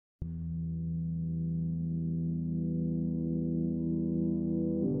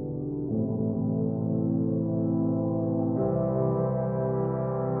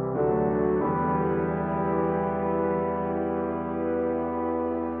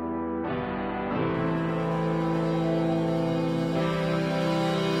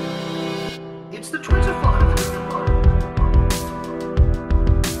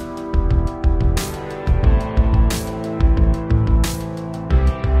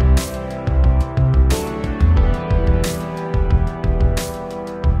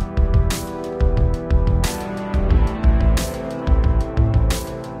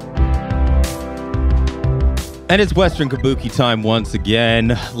And it's Western Kabuki time once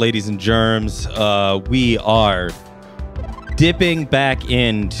again, ladies and germs. We are dipping back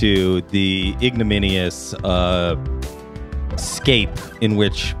into the ignominious scape in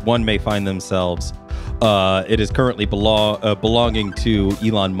which one may find themselves. It is currently belonging to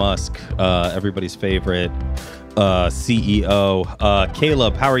Elon Musk, everybody's favorite CEO.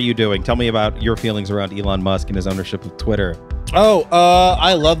 Caleb, how are you doing? Tell me about your feelings around Elon Musk and his ownership of Twitter.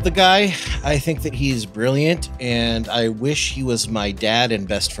 I love the guy. I think that he's brilliant, and I wish he was my dad and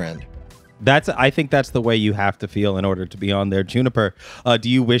best friend. I think that's the way you have to feel in order to be on there. Juniper, do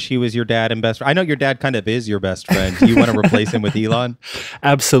you wish he was your dad and best friend? I know your dad kind of is your best friend. Do you want to replace him with Elon?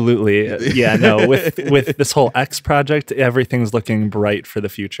 Absolutely. Yeah, no, with this whole X project, everything's looking bright for the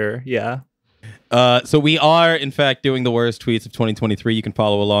future. Yeah. So we are, in fact, doing the worst tweets of 2023. You can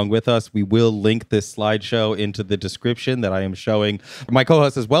follow along with us. We will link this slideshow into the description that I am showing for my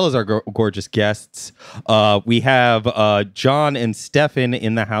co-hosts as well as our gorgeous guests. We have John and Stefan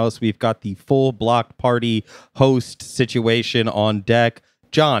in the house. We've got the full block party host situation on deck.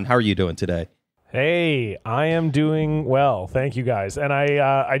 John, how are you doing today? Hey, I am doing well. Thank you, guys. And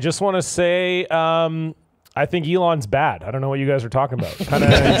I just want to say... I think Elon's bad. I don't know what you guys are talking about. Kind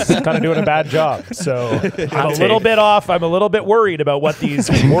of doing a bad job. So I'm a little bit off. I'm a little bit worried about what these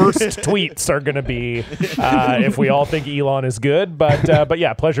worst tweets are going to be if we all think Elon is good. But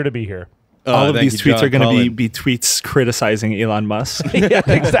yeah, pleasure to be here. All of these tweets are going to be tweets criticizing Elon Musk. Yeah,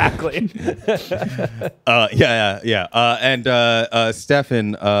 exactly. And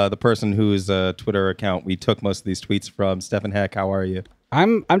Stefan, the person whose Twitter account we took most of these tweets from. Stefan Heck, how are you?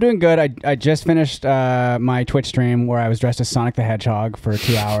 I'm doing good. I just finished my Twitch stream where I was dressed as Sonic the Hedgehog for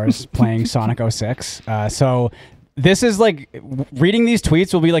 2 hours playing Sonic 06. So this is like, reading these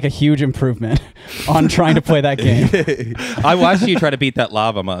tweets will be like a huge improvement on trying to play that game. I watched you try to beat that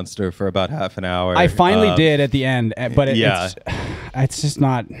lava monster for about half an hour. I finally did at the end, but it's just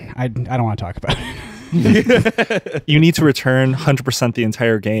not, I don't want to talk about it. You need to return 100% the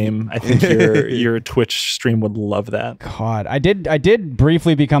entire game. I think your Twitch stream would love that. God, I did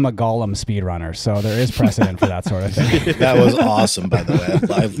briefly become a Gollum speedrunner, so there is precedent for that sort of thing. That was awesome, by the way.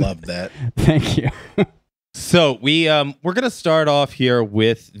 I loved that. Thank you. So we're gonna start off here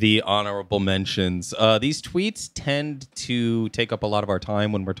with the honorable mentions. These tweets tend to take up a lot of our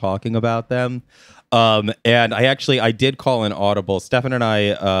time when we're talking about them, and I did call an audible. Stefan and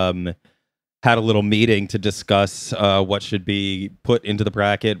I had a little meeting to discuss what should be put into the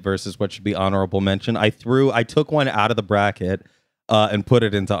bracket versus what should be honorable mention. I took one out of the bracket and put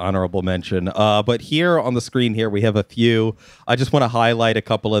it into honorable mention. But here on the screen here, we have a few. I just want to highlight a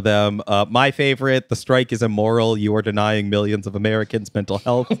couple of them. My favorite, the strike is immoral. You are denying millions of Americans mental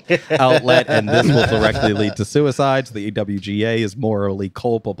health outlet, and this will directly lead to suicides. The EWGA is morally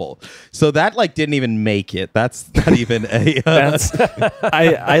culpable. So that didn't even make it. That's not even a...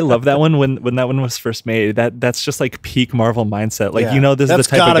 I love that one when that one was first made. That's just like peak Marvel mindset. Like, this is the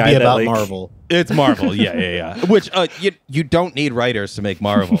type of guy about that Marvel. It's Marvel, yeah. Which you don't need writers to make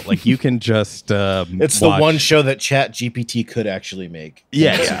Marvel. Like, you can just it's the one show that ChatGPT could actually make.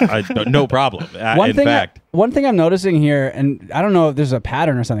 Yeah, no problem. One thing I'm noticing here, and I don't know if there's a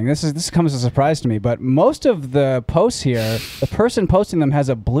pattern or something. This comes as a surprise to me, but most of the posts here, the person posting them has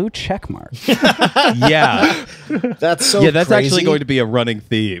a blue check mark. Yeah, that's so. Yeah, that's crazy. actually going to be a running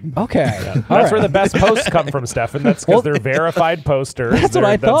theme. Okay, that's where the best posts come from, Stefan. That's because they're verified posters. That's what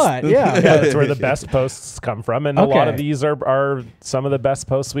I thought. Yeah, that's where the best posts come from, and a lot of these are some of the best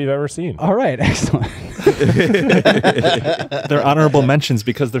posts we've ever seen. All right, excellent. They're honorable mentions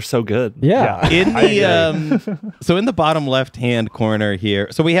because they're so good. Yeah. In the so in the bottom left hand corner here,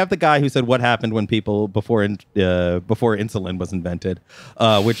 so we have the guy who said what happened when people before insulin was invented,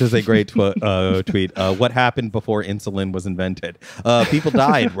 which is a great tweet. What happened before insulin was invented? People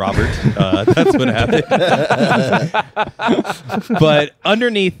died, Robert. That's what happened. But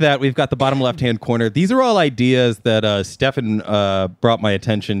underneath that, we've got the bottom left hand corner. These are all ideas that Stefan brought my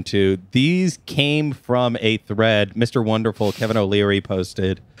attention to. These came from a thread Mr. Wonderful Kevin O'Leary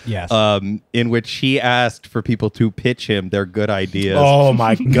posted. Yes. In which he asked for people to pitch him their good ideas. Oh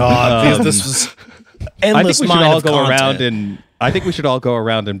my God! This was endless. I think we should all go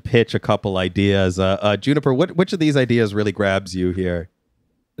around and pitch a couple ideas. Juniper, which of these ideas really grabs you here?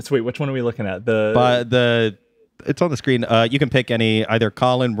 So wait, which one are we looking at? It's on the screen. You can pick any, either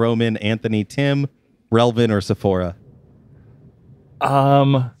Colin, Roman, Anthony, Tim, Relvin, or Sephora.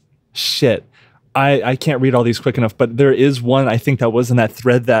 Shit. I can't read all these quick enough, but there is one I think that was in that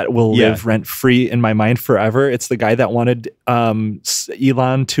thread that will live rent free in my mind forever. It's the guy that wanted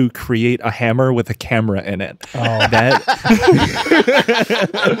Elon to create a hammer with a camera in it. Oh,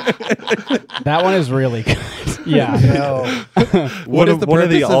 that one is really good. Yeah. What is the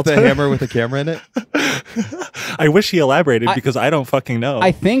purpose of the hammer with a camera in it? I wish he elaborated because I don't fucking know.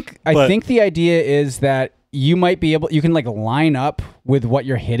 I think the idea is that you might be able, you can like line up with what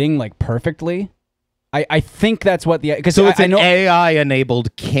you're hitting like perfectly. I think that's what the, because so it's an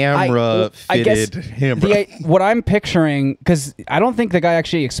AI-enabled camera-fitted hammer. What I'm picturing, because I don't think the guy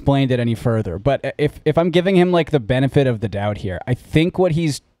actually explained it any further, but if I'm giving him like the benefit of the doubt here, I think what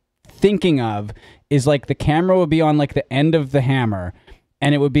he's thinking of is like the camera would be on like the end of the hammer,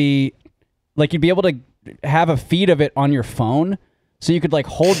 and it would be like you'd be able to have a feed of it on your phone. So you could like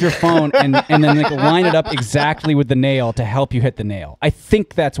hold your phone and then like line it up exactly with the nail to help you hit the nail. I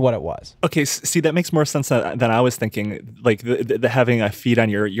think that's what it was. Okay, see, that makes more sense than I was thinking. Like the having a feed on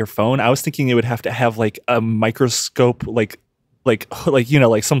your phone, I was thinking it would have to have like a microscope, like you know,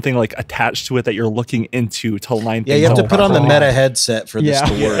 like something like attached to it that you're looking into to line things. Yeah, you have to put on the Meta headset for this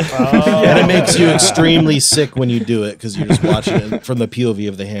to work. And it makes you extremely sick when you do it because you're just watching it from the POV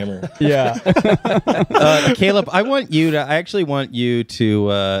of the hammer. Yeah. Caleb, I actually want you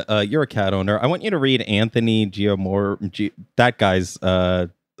to, you're a cat owner. I want you to read Anthony Giamore, that guy's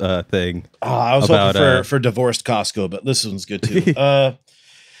thing. I was hoping for divorced Costco, but this one's good too.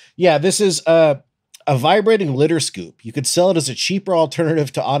 Yeah, this is a vibrating litter scoop. You could sell it as a cheaper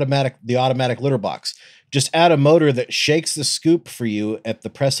alternative to the automatic litter box. Just add a motor that shakes the scoop for you at the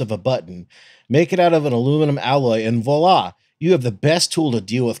press of a button. Make it out of an aluminum alloy, and voila, you have the best tool to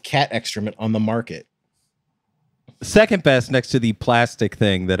deal with cat excrement on the market. Second best next to the plastic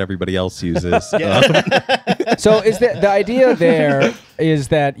thing that everybody else uses. So is the idea there is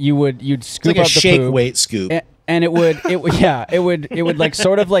that you'd scoop it's like out a the shake poop, weight scoop. and it would like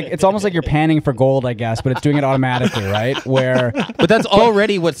sort of like, it's almost like you're panning for gold, I guess, but it's doing it automatically, right? But that's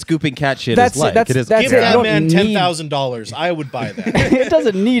already what scooping cat shit is like. Give that man $10,000. I would buy that. It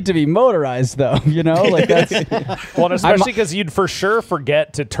doesn't need to be motorized, though. You know, like that's well, and especially because you'd for sure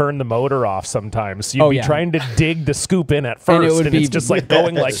forget to turn the motor off sometimes. So you'd be trying to dig the scoop in at first, and it's just like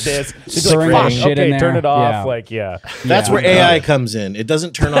going like this. It's like, fuck, shit in okay, there. turn it off. Yeah. Like, yeah. That's where AI comes in. It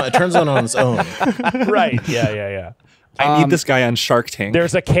doesn't turn on. It turns on its own. Right. Yeah. I need this guy on Shark Tank.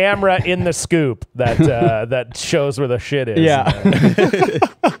 There's a camera in the scoop that that shows where the shit is. Yeah.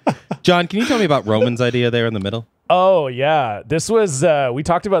 John, can you tell me about Roman's idea there in the middle? Oh yeah, this was we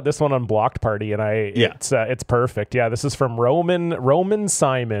talked about this one on Blocked Party, and it's perfect. Yeah, this is from Roman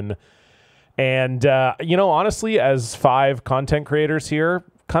Simon, and you know, honestly, as 5 content creators here,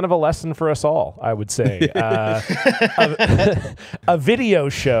 kind of a lesson for us all, I would say. A video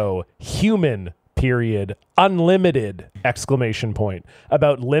show, human. Period. Unlimited! Exclamation point.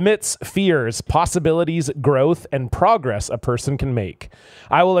 About limits, fears, possibilities, growth, and progress a person can make.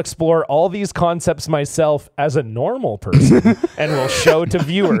 I will explore all these concepts myself as a normal person and will show to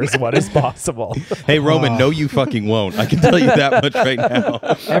viewers what is possible. Hey, Roman, no, you fucking won't. I can tell you that much right now.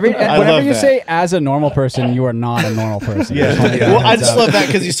 Whenever you say as a normal person, you are not a normal person. Well, I just love that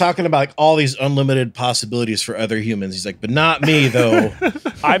because he's talking about like all these unlimited possibilities for other humans. He's like, but not me, though.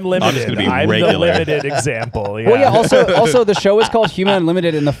 I'm limited. I'm the limited example. Yeah. Well, yeah. Also, the show is called Human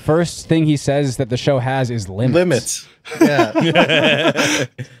Unlimited, and the first thing he says that the show has is limits. Yeah.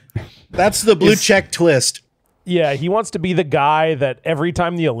 That's the blue check twist. Yeah, he wants to be the guy that every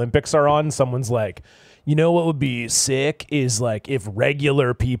time the Olympics are on, someone's like, you know what would be sick is like if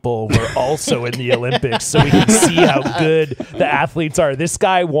regular people were also in the Olympics so we can see how good the athletes are. This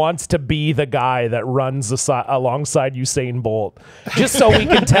guy wants to be the guy that runs alongside Usain Bolt just so we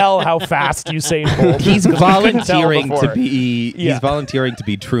can tell how fast Usain Bolt is. He's volunteering to be he's volunteering to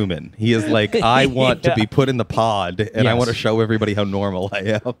be Truman. He is like, I want to be put in the pod and I want to show everybody how normal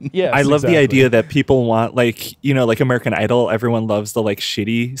I am. Yes, I love the idea that people want, like, you know, like American Idol, everyone loves the like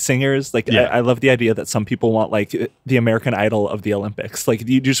shitty singers. Like I love the idea that some people want like the American Idol of the Olympics. Like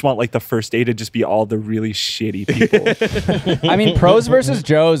you just want like the first day to just be all the really shitty people. I mean, Pros versus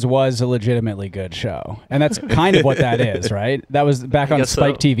Joes was a legitimately good show, and that's kind of what that is, right? That was back on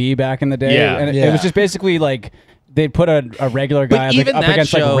Spike TV back in the day, and it was just basically like they'd put a regular guy up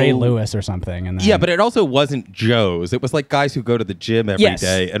against like Ray Lewis or something. And then, but it also wasn't Joe's. It was like guys who go to the gym every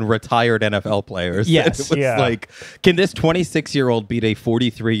day and retired NFL players. Yes. It was like, can this 26-year-old beat a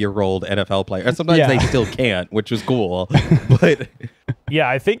 43-year-old NFL player? And sometimes they still can't, which was cool. But Yeah,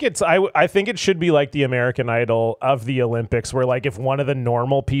 I think I think it should be like the American Idol of the Olympics, where like if one of the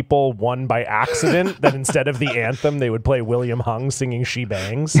normal people won by accident, then instead of the anthem, they would play William Hung singing "She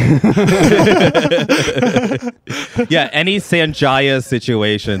Bangs." Yeah, any Sanjaya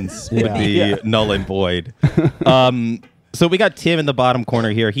situations would be null and void. So we got Tim in the bottom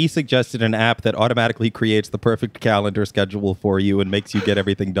corner here. He suggested an app that automatically creates the perfect calendar schedule for you and makes you get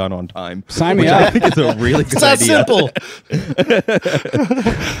everything done on time. Sign me up. I think it's a really good idea. Simple.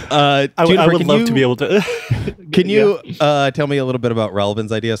 I would love to be able to. Can you tell me a little bit about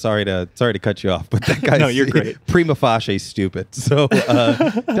Relvin's idea? Sorry to cut you off, but that guy's No, you're great. Prima facie stupid. So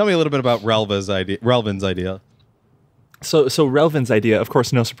tell me a little bit about Relvin's idea. So Relvin's idea, of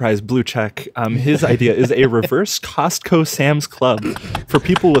course, no surprise, blue check. His idea is a reverse Costco Sam's Club for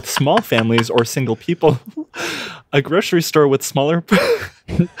people with small families or single people. A grocery store with smaller.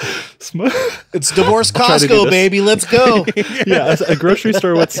 It's divorce Costco, baby. Let's go. Yeah, a grocery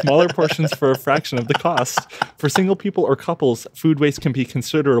store with smaller portions for a fraction of the cost. For single people or couples, food waste can be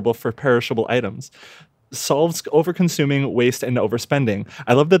considerable for perishable items. Solves overconsuming, waste, and overspending.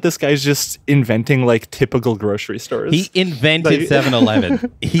 I love that this guy's just inventing like typical grocery stores. He invented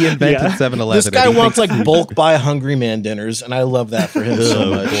 7-Eleven. He invented 7-Eleven. This guy wants like bulk buy Hungry Man dinners, and I love that for him so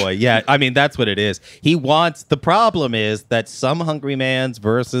much. Boy, yeah. I mean, that's what it is. He wants. The problem is that some Hungry Mans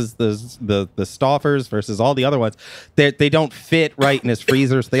versus the Stoffers versus all the other ones, they don't fit right in his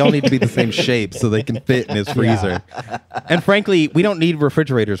freezers. They all need to be the same shape so they can fit in his freezer. And frankly, we don't need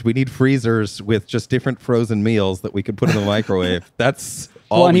refrigerators. We need freezers with just different frozen meals that we could put in the microwave. That's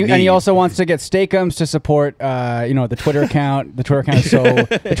all and we need. he also wants to get Steakums to support, the Twitter account. The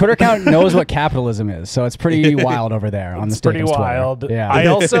Twitter account knows what capitalism is, so it's pretty wild over there on the Steakums pretty Twitter. wild. Yeah. I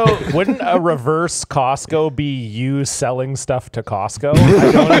also wouldn't a reverse Costco be you selling stuff to Costco?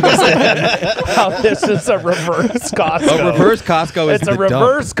 I don't understand how this is a reverse Costco. A reverse Costco is It's a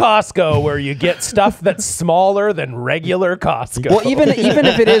reverse Costco where you get stuff that's smaller than regular Costco. Well, even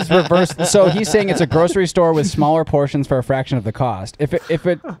if it is reversed, so he's saying it's a grocery store with smaller portions for a fraction of the cost. If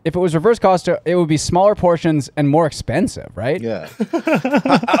it was reverse Costco, it would be smaller portions and more expensive, right? Yeah.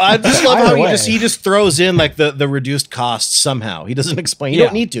 I just love how he just throws in like the reduced costs somehow. He doesn't explain. You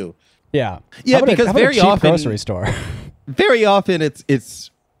don't need to. Yeah. Yeah, How about because how about very a cheap often grocery store. Very often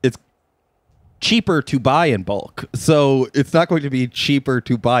it's cheaper to buy in bulk. So it's not going to be cheaper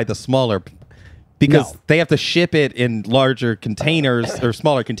to buy the smaller because they have to ship it in larger containers or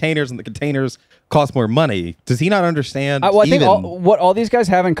smaller containers, and the containers cost more money. Does he not understand? I think what all these guys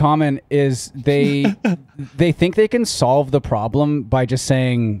have in common is they think they can solve the problem by just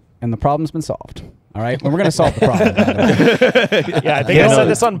saying, and the problem's been solved. All right, well, we're going to solve the problem. Yeah, I think I said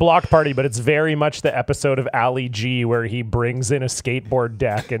this on Block Party, but it's very much the episode of Ali G where he brings in a skateboard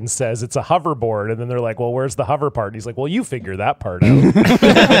deck and says it's a hoverboard, and then they're like, "Well, where's the hover part?" And he's like, "Well, you figure that part out." Exactly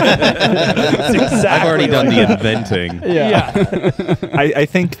I've already done the inventing. Yeah. I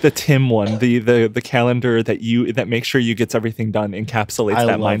think the Tim one, the calendar that makes sure you gets everything done, encapsulates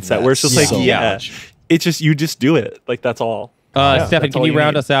that mindset. Where it's just it's just you just do it. Like that's all. Stefan, can you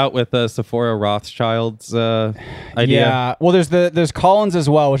round us out with Sephora Rothschild's idea? Yeah. Well, there's Collins as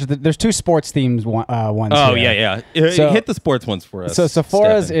well, which is there's two sports themes ones. Oh here. yeah. So, hit the sports ones for us. So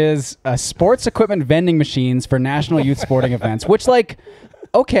Sephora's Stefan. is sports equipment vending machines for national youth sporting events, which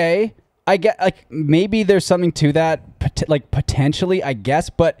okay, I get maybe there's something to that, potentially, I guess,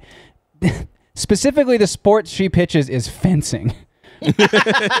 but specifically the sport she pitches is fencing.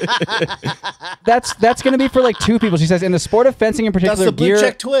 That's going to be for two people. She says in the sport of fencing in particular, that's the blue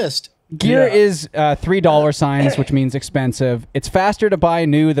check twist. Gear is $3 signs, which means expensive. It's faster to buy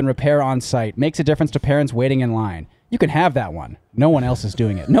new than repair on site. Makes a difference to parents waiting in line. You can have that one. No one else is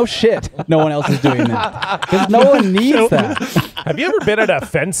doing it. No shit. No one else is doing that. Because no one needs that. Have you ever been at a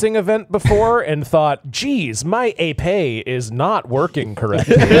fencing event before and thought, geez, my épée is not working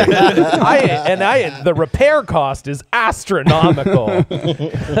correctly? The repair cost is astronomical.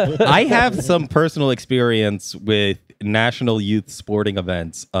 I have some personal experience with national youth sporting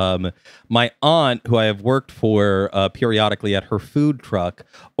events. My aunt, who I have worked for periodically at her food truck,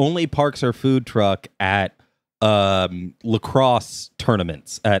 only parks her food truck at lacrosse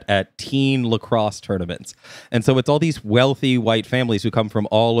tournaments, at teen lacrosse tournaments. And so it's all these wealthy white families who come from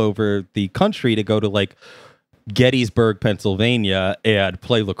all over the country to go to Gettysburg, Pennsylvania and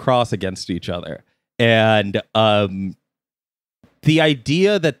play lacrosse against each other. And the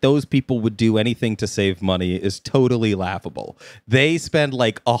idea that those people would do anything to save money is totally laughable. They spend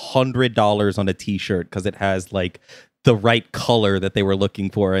 $100 on a t-shirt because it has the right color that they were looking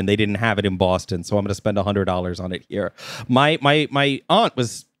for, and they didn't have it in Boston, so I'm going to spend $100 on it here. My aunt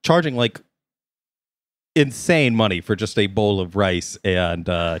was charging insane money for just a bowl of rice and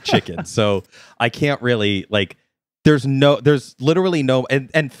chicken. So I can't really like. There's literally no,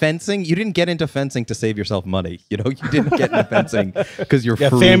 and fencing. You didn't get into fencing to save yourself money. You know, you didn't get into fencing because you're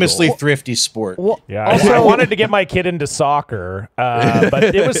frugal. Famously thrifty sport. Yeah, I wanted to get my kid into soccer, but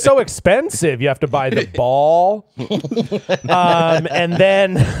it was so expensive. You have to buy the ball, and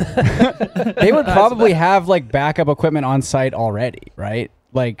then they would probably have like backup equipment on site already, right?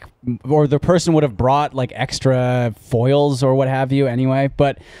 Like, or the person would have brought like extra foils or what have you anyway.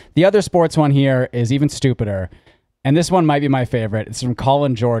 But the other sports one here is even stupider. And this one might be my favorite. It's from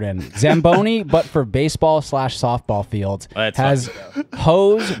Colin Jordan. Zamboni, but for baseball/softball fields, has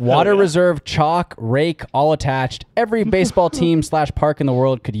hose, water reserve, chalk, rake, all attached. Every baseball team/park in the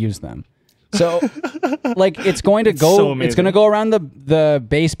world could use them. So, like, it's going to go. So it's going to go around the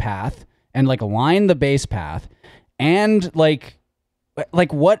base path and like line the base path, and like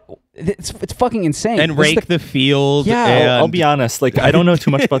what? It's fucking insane. And rake the field. Yeah, I'll be honest. Like, I don't know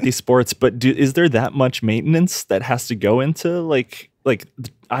too much about these sports, but is there that much maintenance that has to go into like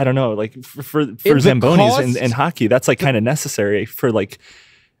I don't know, like for Zambonis and hockey? That's like kind of necessary for like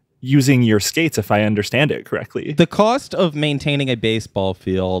using your skates, if I understand it correctly. The cost of maintaining a baseball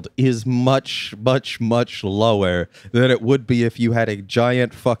field is much, much, much lower than it would be if you had a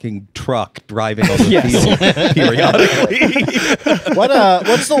giant fucking truck driving on the field periodically.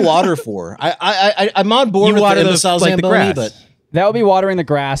 What's the water for? I'm on board with the Zamboni, but that would be watering the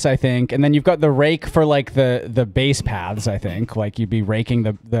grass, I think. And then you've got the rake for like the base paths, I think. Like you'd be raking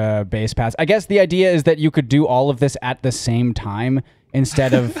the base paths. I guess the idea is that you could do all of this at the same time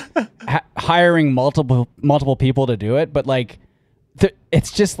instead of hiring multiple people to do it. But like,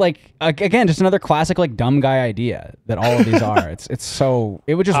 it's just like, again, just another classic like dumb guy idea that all of these are.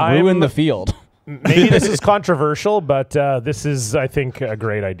 It would just ruin the field. Maybe this is controversial, but this is, I think, a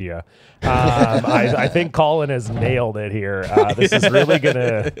great idea. I think Colin has nailed it here. This is really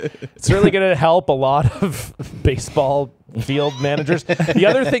gonna help a lot of baseball field managers. The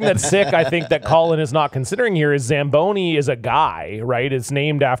other thing that's sick, I think, that Colin is not considering here is Zamboni is a guy, right? It's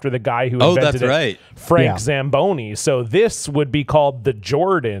named after the guy who invented it, Frank Zamboni. So this would be called the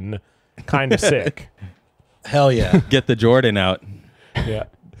Jordan. Kind of sick. Hell yeah. Get the Jordan out. Yeah.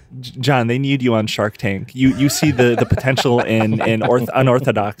 John, they need you on Shark Tank. You see the potential in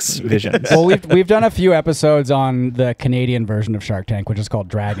unorthodox visions. Well, we've done a few episodes on the Canadian version of Shark Tank, which is called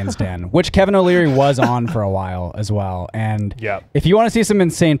Dragon's Den, which Kevin O'Leary was on for a while as well. And if you want to see some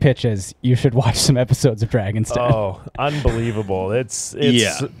insane pitches, you should watch some episodes of Dragon's Den. Oh, unbelievable. It's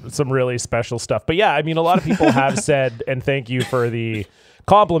some really special stuff. But yeah, I mean, a lot of people have said, and thank you for the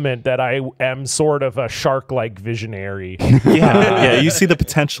compliment, that I am sort of a shark-like visionary. Yeah, you see the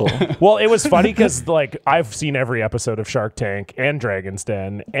potential. Well, it was funny because like I've seen every episode of Shark Tank and Dragon's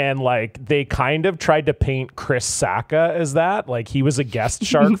Den, and like they kind of tried to paint Chris Sacca as that. Like he was a guest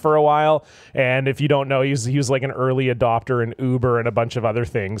shark for a while, and if you don't know, he was like an early adopter in Uber and a bunch of other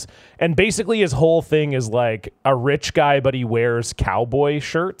things. And basically his whole thing is like a rich guy, but he wears cowboy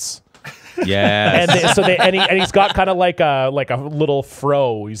shirts. Yeah, and he's got kind of like a little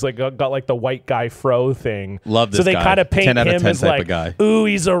fro. He's like got like the white guy fro thing. Love this. So they kind of paint 10 out of him 10 as type like, of guy. Ooh,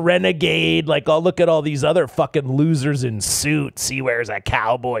 he's a renegade. Like, oh, look at all these other fucking losers in suits. He wears a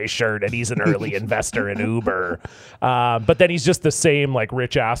cowboy shirt, and he's an early investor in Uber. But then he's just the same like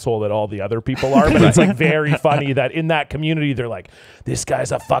rich asshole that all the other people are. But it's like very funny that in that community they're like, this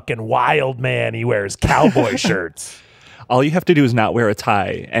guy's a fucking wild man. He wears cowboy shirts. All you have to do is not wear a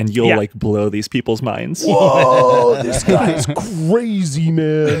tie, and you'll like blow these people's minds. Whoa, this guy's crazy,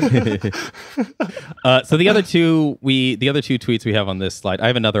 man. So the other two tweets we have on this slide, I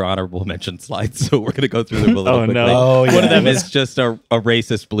have another honorable mention slide, so we're gonna go through them a little quickly. No. One of them is just a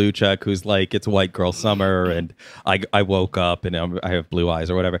racist blue check who's like, it's white girl summer, and I woke up and I have blue eyes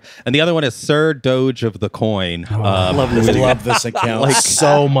or whatever. And the other one is Sir Doge of the Coin. I love this account like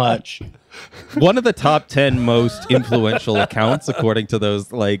so much. One of the top 10 most influential accounts according to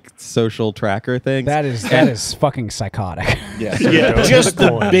those like social tracker things. That is fucking psychotic. Yeah. Just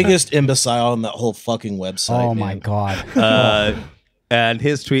the biggest imbecile on that whole fucking website. Oh my god. And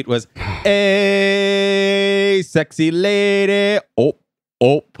his tweet was, "Hey, sexy lady,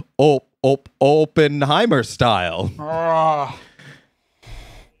 Oppenheimer style."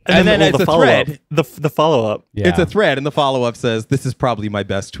 And then it's a thread. The follow-up. Yeah. It's a thread, and the follow-up says, "This is probably my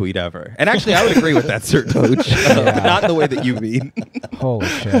best tweet ever." And actually, I would agree with that, Sir Doge, but not in the way that you mean. Holy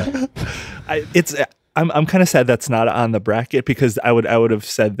shit! I'm kind of sad that's not on the bracket, because I would have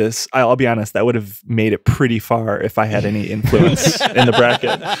said this. I'll be honest, that would have made it pretty far if I had any influence in the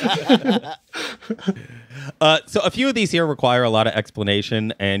bracket. So a few of these here require a lot of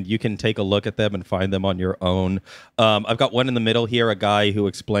explanation, and you can take a look at them and find them on your own. I've got one in the middle here, a guy who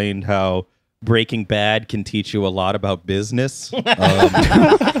explained how Breaking Bad can teach you a lot about business.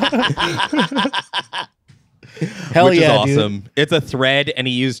 Hell which yeah, is awesome. dude. It's a thread, and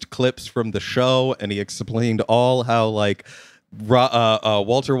he used clips from the show, and he explained all how like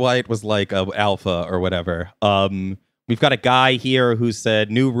Walter White was like a alpha or whatever. We've got a guy here who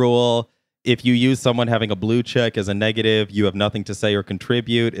said, new rule: if you use someone having a blue check as a negative, you have nothing to say or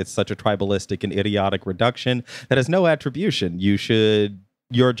contribute. It's such a tribalistic and idiotic reduction that has no attribution.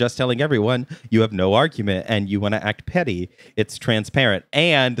 You're just telling everyone you have no argument and you want to act petty. It's transparent.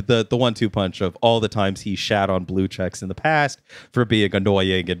 And the 1-2 punch of all the times he shat on blue checks in the past for being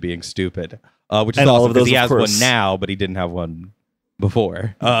annoying and being stupid, which is awesome because he has one now, but he didn't have one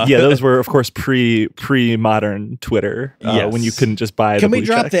before. Yeah, those were, of course, pre-modern Twitter, yes. when you couldn't just buy Can the we blue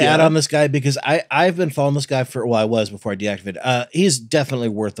drop check. the ad on this guy? Because I've been following this guy for, well, I was before I deactivated. He's definitely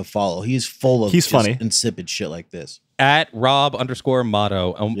worth a follow. He's full of funny. insipid shit like this. At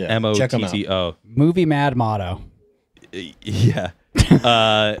Rob_Motto, MOTTO. Movie Mad Motto. Yeah. We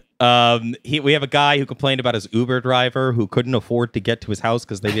have a guy who complained about his Uber driver who couldn't afford to get to his house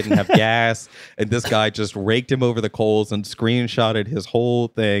because they didn't have gas, and this guy just raked him over the coals and screenshotted his whole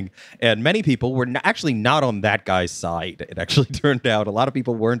thing. And many people were actually not on that guy's side. It actually turned out a lot of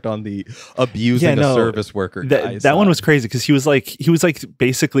people weren't on the abusing a service worker guy's that one side. was crazy because he was like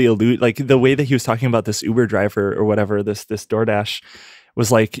basically like the way that he was talking about this Uber driver or whatever, this DoorDash, was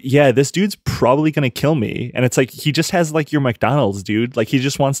like, yeah, this dude's probably gonna kill me, and it's like he just has like your McDonald's, dude. Like he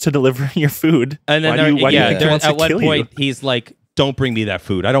just wants to deliver your food. And then at one point he's like, don't bring me that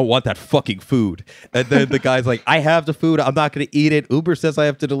food. I don't want that fucking food. And then the guy's like, I have the food. I'm not going to eat it. Uber says I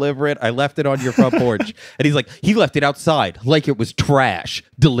have to deliver it. I left it on your front porch. And he's like, he left it outside like it was trash.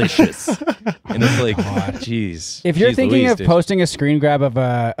 Delicious. And it's like, jeez. If you're thinking of posting a screen grab of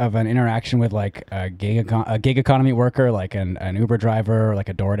an interaction with like a gig economy worker, like an Uber driver, or like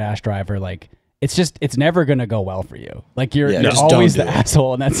a DoorDash driver, like it's never going to go well for you. Like you're always the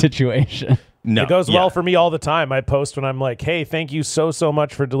asshole in that situation. No, it goes well for me all the time. I post when I'm like, hey, thank you so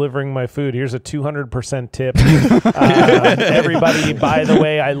much for delivering my food. Here's a 200% tip. Everybody, by the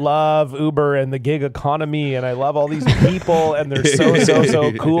way, I love Uber and the gig economy, and I love all these people, and they're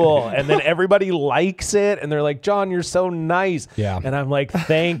so cool. And then everybody likes it, and they're like, John, you're so nice. Yeah. And I'm like,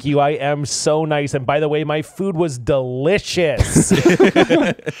 thank you. I am so nice. And by the way, my food was delicious.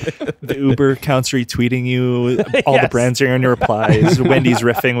 The Uber accounts retweeting you. All the brands are in your replies. Wendy's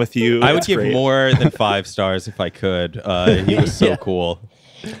riffing with you. I would give more than 5 stars if I could. He was so cool.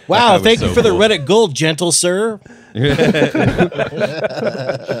 Wow, thank you for the Reddit gold, gentle sir.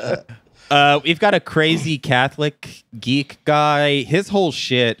 We've got a crazy Catholic geek guy. His whole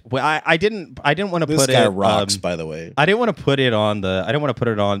shit. I didn't want to put it. This guy rocks, by the way. I didn't want to put it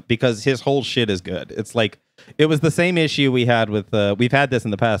on because his whole shit is good. It's like it was the same issue we had with we've had this in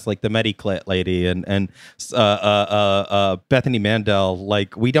the past, like the Mediclit lady and Bethany Mandel.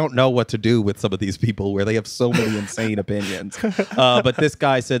 Like we don't know what to do with some of these people where they have so many insane opinions. But this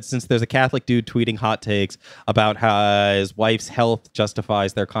guy said, since there's a Catholic dude tweeting hot takes about how his wife's health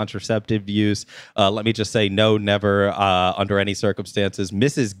justifies their contraceptive use, let me just say no, never, under any circumstances.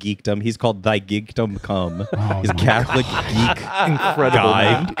 Mrs. Geekdom, he's called Thy Geekdom Come. He's a Catholic geek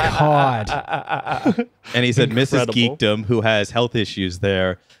guy. God. And he said, Mrs. Geekdom, who has health issues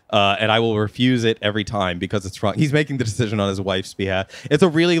there, and I will refuse it every time because it's wrong. He's making the decision on his wife's behalf. It's a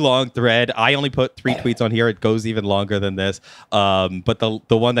really long thread. I only put 3 tweets on here. It goes even longer than this. But the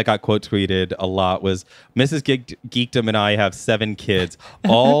one that got quote tweeted a lot was, Mrs. Geekdom and I have 7 kids.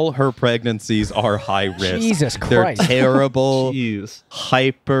 All her pregnancies are high risk. Jesus They're Christ. terrible.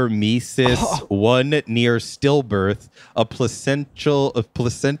 Hypermesis, one near stillbirth, a placental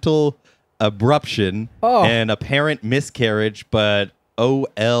abruption, and apparent miscarriage, but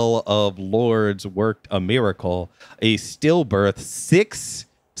OL of Lords worked a miracle. A stillbirth, 6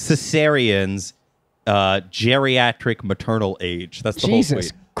 cesareans, geriatric maternal age. That's the whole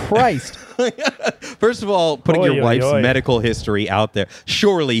Jesus tweet. Christ. First of all, putting your wife's medical history out there.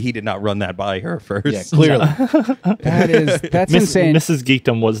 Surely he did not run that by her first. Yeah, clearly. That's insane. Mrs.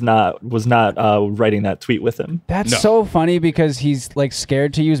 Geekdom was not writing that tweet with him. That's so funny because he's like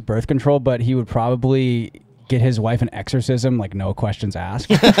scared to use birth control, but he would probably get his wife an exorcism, like no questions asked.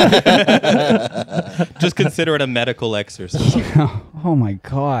 Just consider it a medical exorcism. Oh my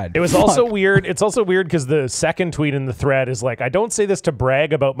God. It was also weird. It's also weird because the second tweet in the thread is like, I don't say this to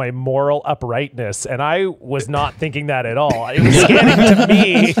brag about my moral uprightness. And I was not thinking that at all. It was scanning to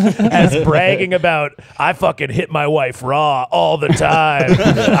me as bragging about, I fucking hit my wife raw all the time.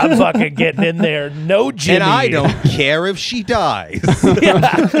 I'm fucking getting in there. No Jimmy. And I don't care if she dies.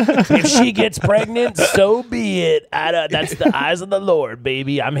 If she gets pregnant, so be it. That's the eyes of the Lord,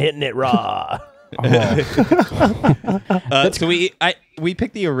 baby. I'm hitting it raw. So we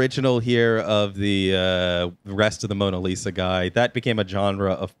picked the original here of the rest of the Mona Lisa guy. That became a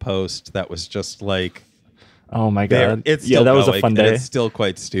genre of post that was just like, oh my God, it's still that going, was a fun day. It's still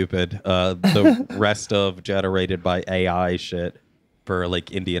quite stupid. The rest of generated by AI shit for like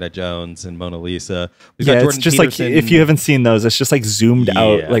Indiana Jones and Mona Lisa. It's just Peterson. Like if you haven't seen those, it's just like zoomed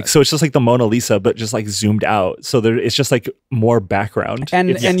out, like so it's just like the Mona Lisa, but just like zoomed out. So it's just like more background,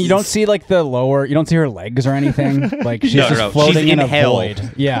 and you don't see like the lower, you don't see her legs or anything. Like she's just floating in a hell.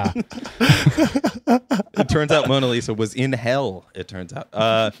 void. Yeah. It turns out Mona Lisa was in hell. It turns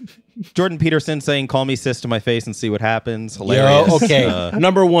out. Jordan Peterson saying, "Call me sis to my face and see what happens." Hilarious. Yo, okay.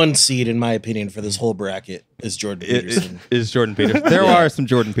 Number one seed in my opinion for this whole bracket is Jordan Peterson. Is Jordan Peterson? There are some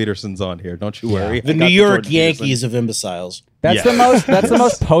Jordan Petersons on here. Don't you worry. The New York Yankees of imbeciles. That's the most. That's the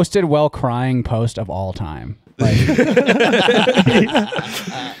most posted while crying post of all time. Like,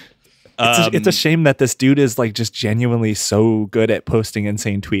 it's a shame that this dude is like just genuinely so good at posting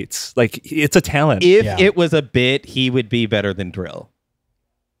insane tweets. Like it's a talent. If it was a bit, he would be better than Drill.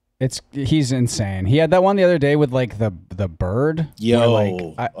 He's insane. He had that one the other day with like the bird. Yo,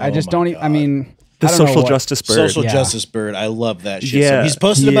 like, I just don't. I mean, the social justice bird. Social justice bird. I love that shit. So he's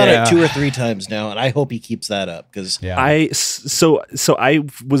posted about it 2 or 3 times now, and I hope he keeps that up because I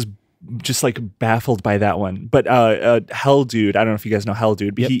was just like baffled by that one. But Hell Dude, I don't know if you guys know Hell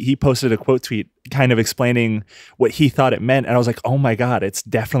Dude, but he posted a quote tweet kind of explaining what he thought it meant, and I was like, oh my God, it's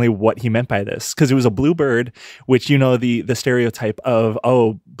definitely what he meant by this, because it was a blue bird, which the stereotype of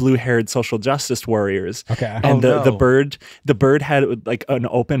blue-haired social justice warriors. Okay. And the bird had like an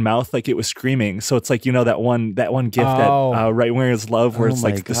open mouth, like it was screaming. So it's like that one gif that right wingers love, where it's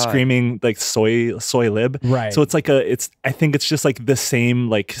like the screaming like soy lib. Right. So it's like I think it's just like the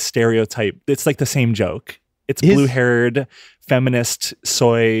same like stereotype. It's like the same joke. It's blue-haired feminist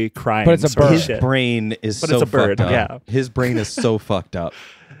soy crying. But it's a bird. His brain is so it's a bird, fucked up. yeah. His brain is so fucked up.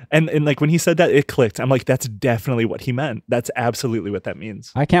 And like when he said that, it clicked. I'm like, that's definitely what he meant. That's absolutely what that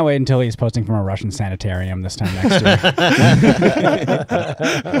means. I can't wait until he's posting from a Russian sanitarium this time next year.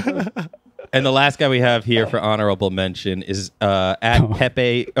 And the last guy we have here for honorable mention is at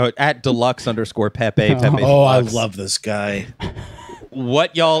Pepe at deluxe_Pepe. Oh, I love this guy.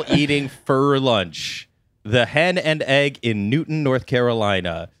 What y'all eating for lunch? The hen and egg in Newton, North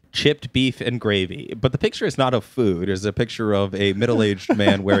Carolina. Chipped beef and gravy. But the picture is not of food. It's a picture of a middle-aged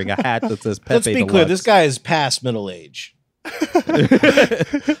man wearing a hat that says Pepe Let's be Deluxe. clear. This guy is past middle age.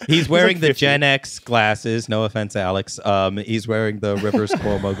 He's wearing the Gen X glasses. No offense, Alex. He's wearing the Rivers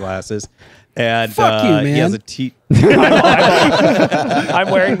Cuomo glasses. And Fuck you, man. He has a I'm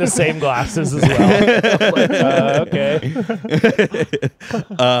wearing the same glasses as well. Okay.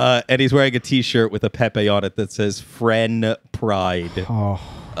 And he's wearing a T-shirt with a Pepe on it that says "Friend Pride."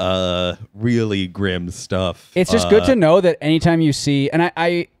 Really grim stuff. It's just good to know that anytime you see, and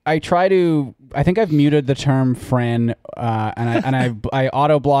I try to, I think I've muted the term "friend," and I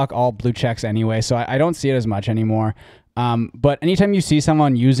auto block all blue checks anyway, so I don't see it as much anymore. But anytime you see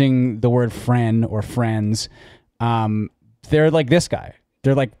someone using the word friend or friends, they're like this guy.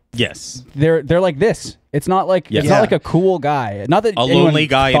 They're like, yes, they're like this. It's not like it's not like a cool guy. Not that a lonely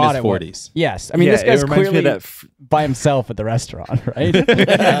guy in his 40s. Yes, I mean this guy's clearly by himself at the restaurant, right?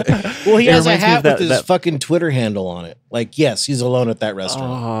 Well, he has a hat with his fucking Twitter handle on it. Like, yes, he's alone at that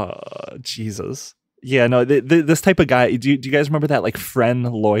restaurant. Oh, Jesus. Yeah, no, this type of guy. Do you guys remember that like friend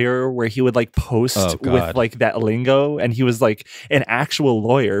lawyer where he would like post with like that lingo, and he was like an actual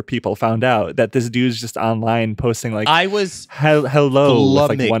lawyer? People found out that this dude's just online posting like I was hello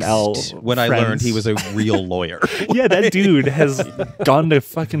with like one L when I learned he was a real lawyer. Yeah, that dude has gone to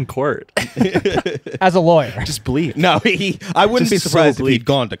fucking court as a lawyer. Just bleep. No, I wouldn't be surprised if he'd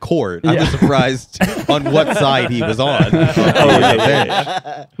gone to court. I was surprised on what side he was on.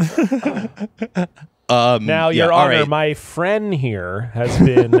 Now, Your Honor, my friend here has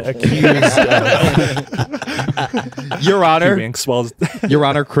been accused of... Your Honor, Your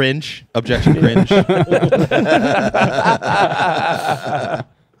Honor, cringe. Objection, cringe.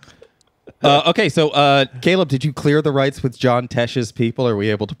 Okay, so Caleb, did you clear the rights with John Tesh's people? Are we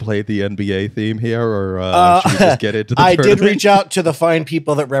able to play the NBA theme here, or should we just get into the I tournament? did reach out to the fine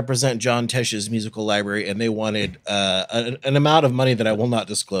people that represent John Tesh's musical library, and they wanted an amount of money that I will not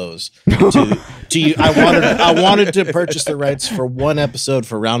disclose to you. I wanted to purchase the rights for one episode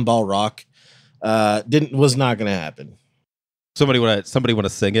for Roundball Rock. Was not going to happen. Somebody want to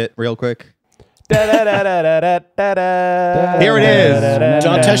sing it real quick? Here Here it is.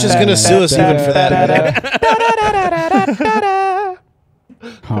 John Tesh is going to sue us even for that.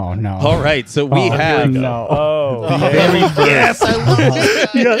 Oh no! All right, so we have no. Oh, very first. Yes, I love it.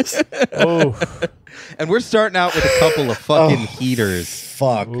 Yes. oh, And we're starting out with a couple of fucking heaters.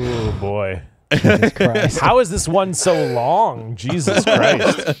 Fuck. oh boy. Jesus Christ. How is this one so long? Jesus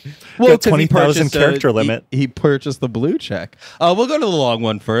Christ. Well, Got 20,000 character limit. He purchased the blue check. We'll go to the long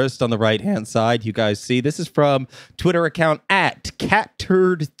one first on the right-hand side. You guys see, this is from Twitter account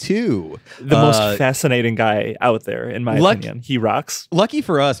 @CatTurd2. The most fascinating guy out there, in my opinion. He rocks. Lucky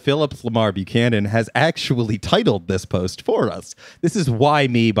for us, Philip Lamar Buchanan has actually titled this post for us. This is Why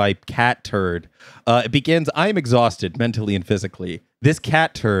Me by Cat Turd. It begins, I am exhausted mentally and physically. This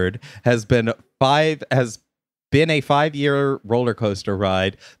cat turd has been a 5-year roller coaster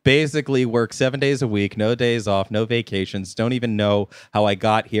ride. Basically work 7 days a week, no days off, no vacations. Don't even know how I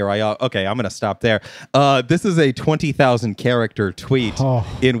got here. Okay, I'm going to stop there. This is a 20,000 character tweet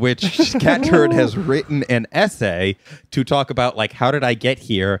in which Cat Turd has written an essay to talk about, like, how did I get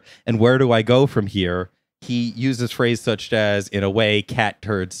here and where do I go from here? He uses phrases such as, in a way, Cat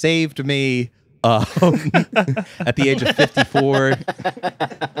Turd saved me. At the age of 54,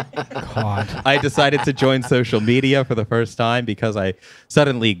 God. I decided to join social media for the first time because I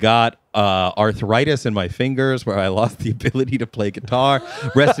suddenly got arthritis in my fingers where I lost the ability to play guitar.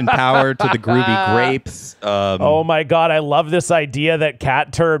 Rest in power to the Groovy Grapes. Oh my God, I love this idea that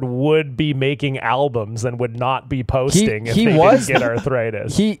Cat Turd would be making albums and would not be posting if they didn't get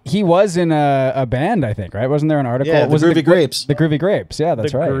arthritis. He was in a band, I think, right? Wasn't there an article? Yeah, the was Groovy Grapes. The Groovy Grapes. Yeah,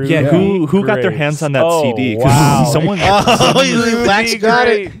 that's right. Yeah, who got their hands on that CD? Wow. Someone. Wax got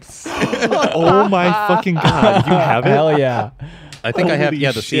it. Oh my fucking God! You have it? Hell yeah. I think I have, Holy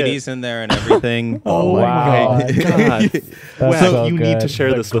the shit. CDs in there and everything. Oh wow. my God! That's So so you good. need to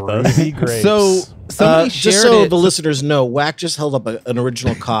share this with us. Groovy Grapes. So somebody shared just so it. the listeners know, Whack just held up an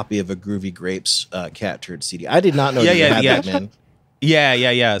original copy of a Groovy Grapes Cat Turd CD. I did not know you had that, man.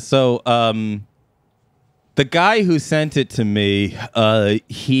 Yeah. So, the guy who sent it to me,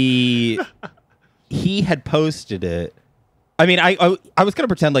 he had posted it. I mean, I was gonna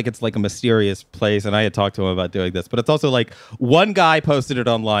pretend like it's like a mysterious place, and I had talked to him about doing this, but it's also like one guy posted it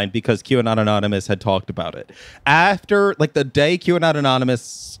online because QAnon Anonymous had talked about it. After, like, the day QAnon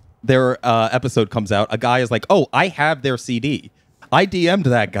Anonymous, their episode comes out, a guy is like, "Oh, I have their CD." I DM'd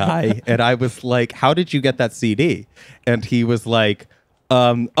that guy, and I was like, "How did you get that CD?" And he was like,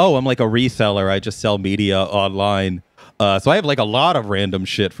 "Oh, I'm like a reseller. I just sell media online." So I have like a lot of random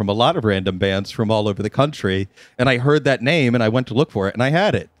shit from a lot of random bands from all over the country. And I heard that name and I went to look for it and I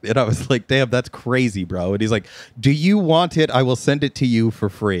had it. And I was like, damn, that's crazy, bro. And he's like, do you want it? I will send it to you for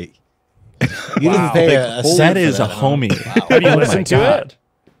free. You didn't pay a cent That for is a huh? homie. Wow. Have you Oh listened my to God. it?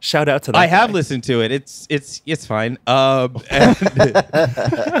 Shout out to that. I have guy. listened to it. It's fine. And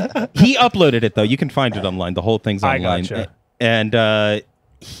he uploaded it though. You can find it online. The whole thing's I online. gotcha. And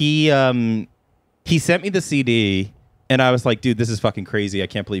he sent me the CD. And I was like, dude, this is fucking crazy. I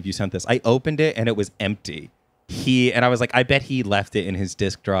can't believe you sent this. I opened it and it was empty. And I was like, I bet he left it in his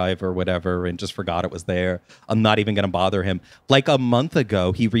disk drive or whatever and just forgot it was there. I'm not even going to bother him. Like a month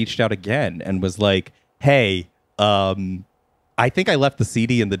ago, he reached out again and was like, hey, I think I left the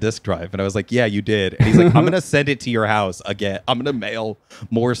CD in the disk drive. And I was like, yeah, you did. And he's like, I'm going to send it to your house again. I'm going to mail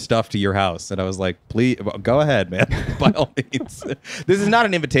more stuff to your house. And I was like, please, go ahead, man. By all means. This is not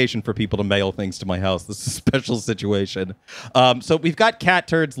an invitation for people to mail things to my house. This is a special situation. So we've got Cat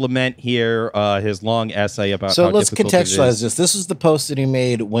Turd's lament here, his long essay about So how let's difficult it contextualize is. this. This is the post that he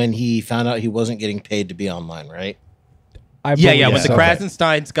made when he found out he wasn't getting paid to be online, right? Yeah. When the so.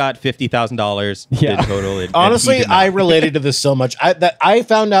 Krasensteins got $50,000 Yeah. in total. And Honestly, he did not. I related to this so much. I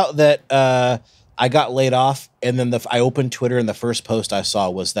found out that I got laid off, and then I opened Twitter, and the first post I saw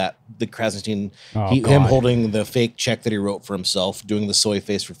was that the Krasenstein, Oh, him God. holding the fake check that he wrote for himself, doing the soy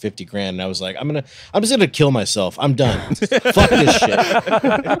face for $50,000. And I was like, I'm just gonna kill myself. I'm done. Fuck this shit.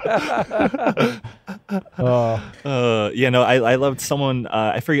 I loved someone.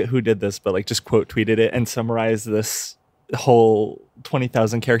 I forget who did this, but like just quote tweeted it and summarized this whole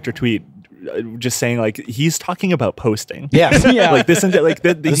 20,000 character tweet just saying like he's talking about posting. Yeah. Yeah. Like this and that, like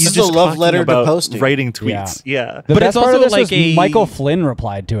This he's is just a love talking letter to about posting. writing tweets. Yeah. The But best it's part also of this like was a- Michael Flynn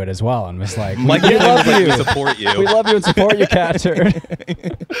replied to it as well and was like, Mike, we love we you. support you. We love you and support you, cat turd.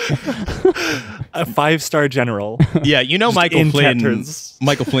 A 5-star general. Yeah, you know Michael in cat Flynn. turds.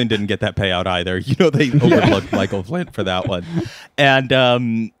 Michael Flynn didn't get that payout either. You know they overlooked Michael Flynn for that one.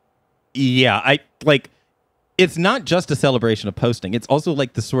 And yeah, I like. It's not just a celebration of posting. It's also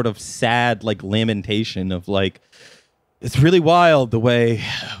like the sort of sad like lamentation of like. It's really wild the way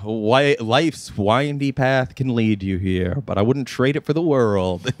life's windy path can lead you here, but I wouldn't trade it for the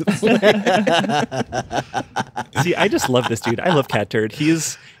world. See, I just love this dude. I love Cat Turd.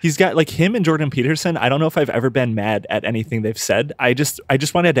 He's got like him and Jordan Peterson. I don't know if I've ever been mad at anything they've said. I just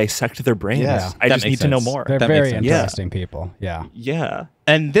want to dissect their brains. Yeah, I that just makes need to know sense. more. They're That very makes sense. interesting people. Yeah. Yeah.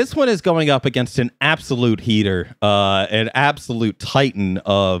 And this one is going up against an absolute heater, an absolute titan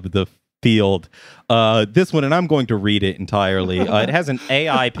of the field. This one, and I'm going to read it entirely. It has an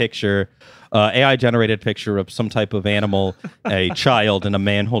AI picture, AI generated picture of some type of animal, a child, and a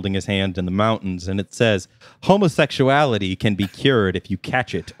man holding his hand in the mountains. And it says, homosexuality can be cured if you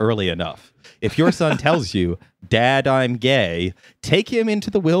catch it early enough. If your son tells you, Dad, I'm gay, take him into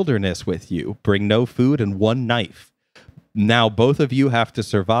the wilderness with you. Bring no food and one knife. Now both of you have to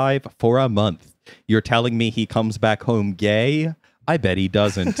survive for a month. You're telling me he comes back home gay? I bet he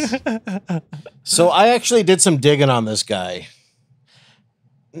doesn't. So I actually did some digging on this guy.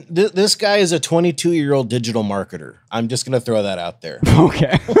 This guy is a 22-year-old digital marketer. I'm just going to throw that out there.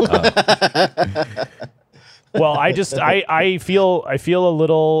 Okay. Well, I feel a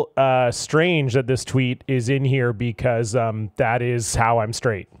little strange that this tweet is in here because that is how I'm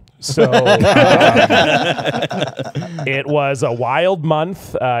straight. So it was a wild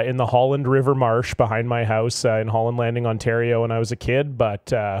month in the Holland River Marsh behind my house in Holland Landing, Ontario, when I was a kid. But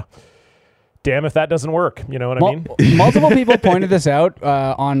damn if that doesn't work. You know what I mean? Multiple people pointed this out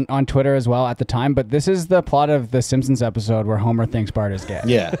on Twitter as well at the time, but this is the plot of the Simpsons episode where Homer thinks Bart is gay.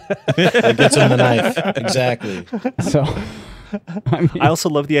 Yeah. That gets him the knife. Exactly. So I mean, I also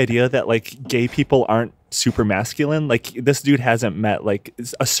love the idea that like gay people aren't super masculine. Like this dude hasn't met like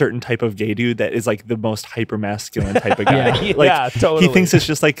a certain type of gay dude that is like the most hyper masculine type of guy. Yeah. Like Yeah, totally. he thinks it's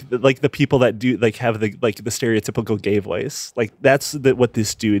just like the people that do like have the stereotypical gay voice. Like that's what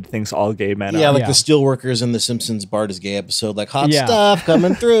this dude thinks all gay men Yeah, are. like Yeah. the steelworkers in the Simpsons Bart is gay episode, like hot Yeah. stuff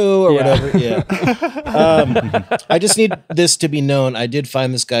coming through or Yeah. whatever. Yeah. I just need this to be known. I did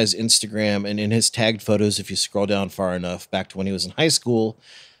find this guy's Instagram, and in his tagged photos, if you scroll down far enough, back to when he was in high school,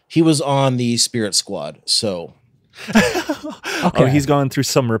 he was on the Spirit Squad. So Oh, he's going through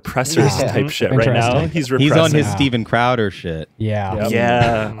some repressors Yeah. type shit right now. Interesting. He's repressing. He's on his Yeah. Steven Crowder shit. yeah.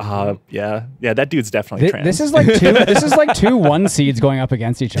 Yeah. That dude's definitely trans. This is like two. This is like two one seeds going up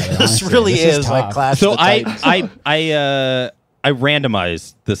against each other. this honestly. really This is like tough. Clash So of the Titans. I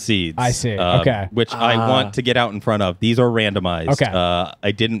randomized the seeds. I see. Okay. Which I want to get out in front of. These are randomized. Okay.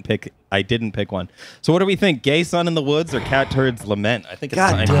 I didn't pick one. So what do we think? Gay Son in the Woods or Cat Turd's Lament? I think it's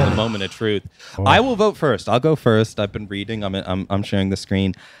God time for damn. the moment of truth. I will vote first. I'll go first. I've been reading. I'm sharing the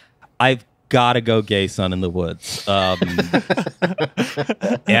screen. I've gotta go Gay Son in the Woods.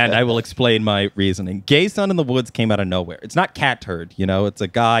 And I will explain my reasoning. Gay Son in the Woods came out of nowhere. It's not Cat Turd, you know. It's a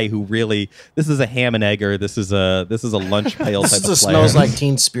guy who really. This is a ham and egger. This is a lunch pail This type is of a player. smells like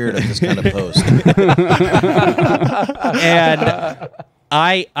Teen Spirit of this kind of post. And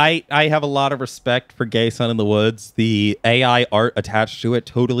I have a lot of respect for Gay Son in the Woods. The AI art attached to it,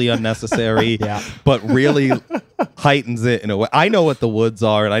 totally unnecessary, Yeah. but really heightens it in a way. I know what the woods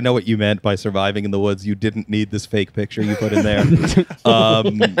are, and I know what you meant by surviving in the woods. You didn't need this fake picture you put in there.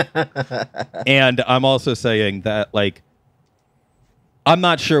 And I'm also saying that, like, I'm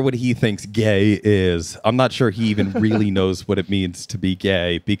not sure what he thinks gay is. I'm not sure he even really knows what it means to be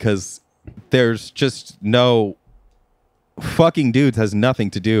gay, because there's just no... Fucking dudes has nothing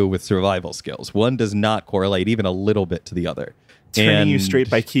to do with survival skills. One does not correlate even a little bit to the other. turning you straight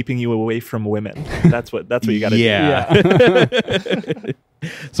by keeping you away from women. That's what you got to do. Yeah.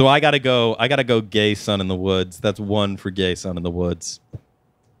 So I gotta go Gay Son in the Woods. That's one for Gay Son in the Woods.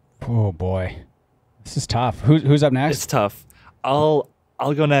 Oh boy, this is tough. Who's up next? It's tough. I'll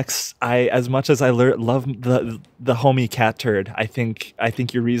go next. As much as I love the homie Cat Turd, I think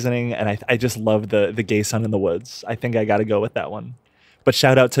your reasoning, and I just love the Gay Son in the Woods. I think I got to go with that one. But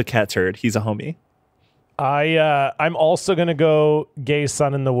shout out to Cat Turd. He's a homie. I'm also gonna go Gay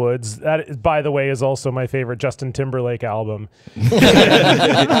Son in the Woods. That, by the way, is also my favorite Justin Timberlake album.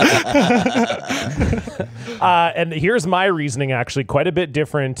 And here's my reasoning, actually, quite a bit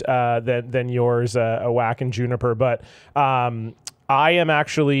different than yours, Whack and Juniper. But I am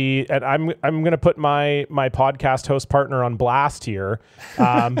actually, and I'm going to put my podcast host partner on blast here,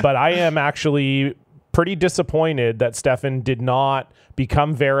 but I am actually pretty disappointed that Stefan did not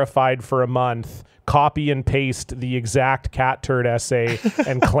become verified for a month, copy and paste the exact cat turd essay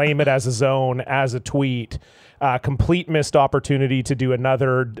and claim it as his own as a tweet. Complete missed opportunity to do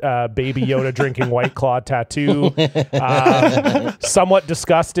another Baby Yoda drinking White Claw tattoo. Somewhat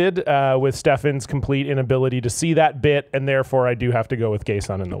disgusted with Stefan's complete inability to see that bit, and therefore I do have to go with Gay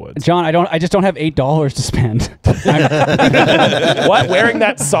Son in the Woods. John, I just don't have $8 to spend. What? Wearing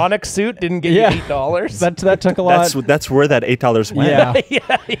that Sonic suit didn't get you $8? That took a lot. That's where that $8 went. Yeah.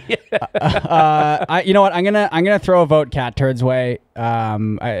 You know what? I'm gonna throw a vote cat turds way.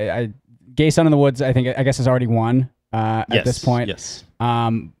 Gay Son in the Woods, I guess has already won at this point. Yes.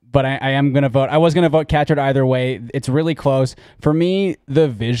 But I am going to vote. I was going to vote cat turd either way. It's really close. For me, the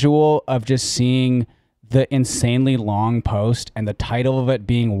visual of just seeing the insanely long post and the title of it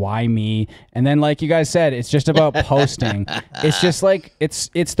being Why Me? And then, like you guys said, it's just about posting. It's just like, it's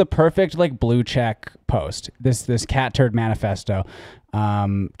the perfect like blue check post, this cat turd manifesto.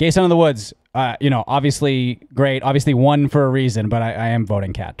 Gay Son in the Woods, obviously great, obviously won for a reason, but I am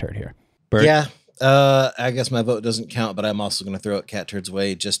voting cat turd here. Bert? Yeah, I guess my vote doesn't count, but I'm also going to throw it cat turds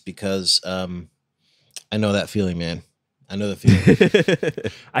way just because I know that feeling, man. I know the feeling.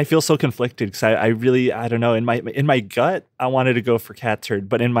 I feel so conflicted because I really, I don't know, in my gut I wanted to go for cat turd,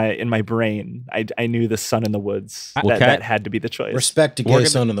 but in my brain I knew the Son in the Woods. That had to be the choice. Respect to Gay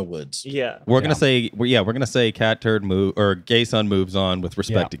Son in the Woods. Yeah, we're gonna say cat turd move, or Gay Son moves on with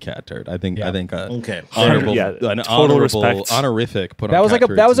respect to cat turd. I think okay, honorable, an total respect, honorific. Put that on was cat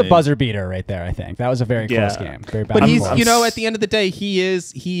that was a name. buzzer beater right there. I think that was a very close game. Very bad. But he's at the end of the day he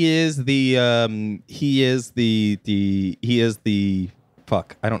is the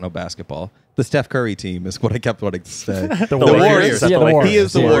fuck, I don't know basketball. The Steph Curry team is what I kept wanting to say. The Warriors. Yeah, the Warriors. He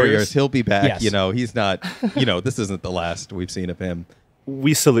is the Yeah. Warriors. He'll be back. Yes. He's not. This isn't the last we've seen of him.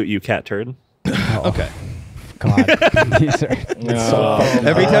 We salute you, cat turd. Okay. God. These are,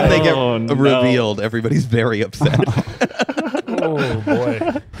 Every time they get revealed, everybody's very upset. Oh boy.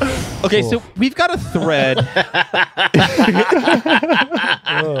 Okay, so we've got a thread.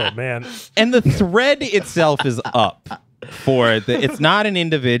 Oh man. And the thread itself is up. It's not an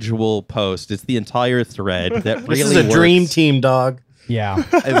individual post. It's the entire thread that really this is a works dream team, dog. yeah.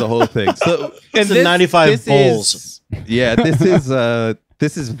 as a whole thing. So It's the 95 Bulls.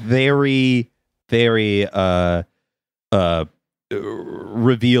 This is very, very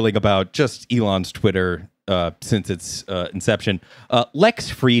revealing about just Elon's Twitter since its inception. Lex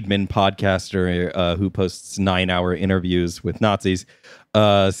Friedman, podcaster who posts 9-hour interviews with Nazis,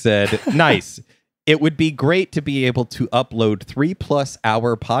 said, "Nice. It would be great to be able to upload 3+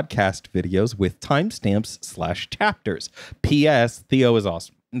 hour podcast videos with timestamps/chapters. P.S. Theo is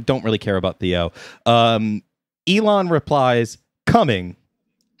awesome. Don't really care about Theo." Elon replies, "Coming."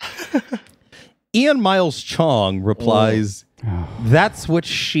 Ian Miles Chong replies, "That's what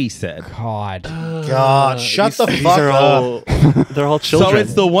she said." God. Shut the fuck up. They're all children. So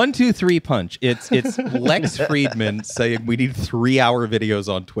it's the 1, 2, 3 punch. It's Lex Friedman saying we need 3-hour videos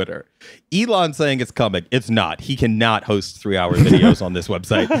on Twitter. Elon saying it's coming. It's not. He cannot host 3-hour videos on this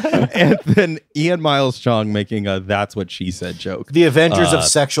website. And then Ian Miles Chong making a "that's what she said" joke. The Avengers of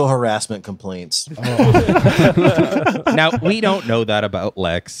sexual harassment complaints. Now, we don't know that about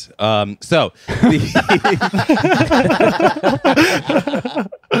Lex.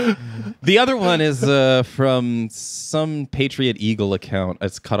 The other one is from some Patriot Eagle account.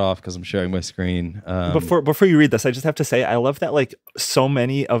 It's cut off because I'm sharing my screen. Before you read this, I just have to say I love that like so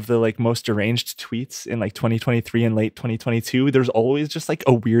many of the like most deranged tweets in like 2023 and late 2022, there's always just like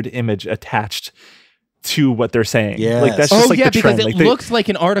a weird image attached to what they're saying. Yeah, like that's just like the because trend. it looks like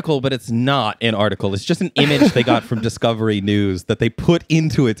an article, but it's not an article. It's just an image they got from Discovery News that they put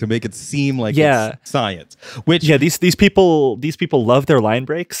into it to make it seem like it's science. Which these people love their line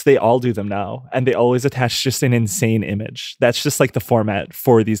breaks. They all do them now, and they always attach just an insane image. That's just like the format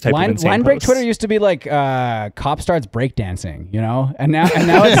for these type of insane line break posts. Twitter used to be like cop starts breakdancing, and now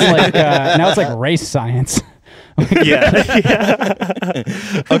it's like race science.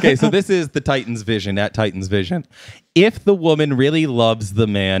 Okay, so this is the Titan's vision at Titan's vision. If the woman really loves the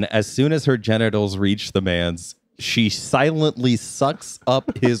man, as soon as her genitals reach the man's, she silently sucks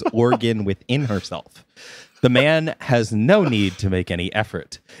up his organ within herself. The man has no need to make any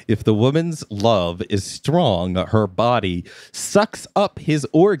effort. If the woman's love is strong, her body sucks up his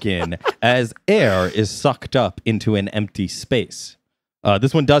organ as air is sucked up into an empty space.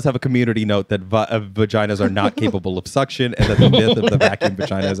 This one does have a community note that vaginas are not capable of suction, and that the myth of the vacuum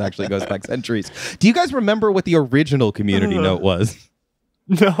vaginas actually goes back centuries. Do you guys remember what the original community note was?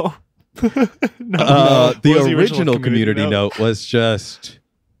 No. The original community note was just...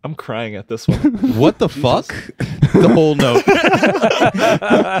 I'm crying at this one. What the fuck? The whole note.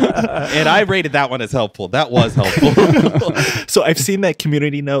 And I rated that one as helpful. That was helpful. So I've seen that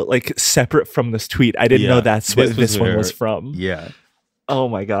community note like separate from this tweet. I didn't know that's what this one was from. Yeah. Oh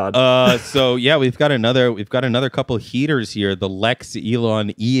my god. So yeah, we've got another couple heaters here. The Lex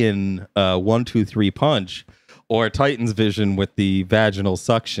Elon Ian 1-2-3 punch, or Titan's vision with the vaginal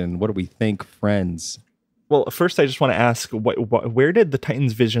suction. What do we think, friends? Well, first I just want to ask, where did the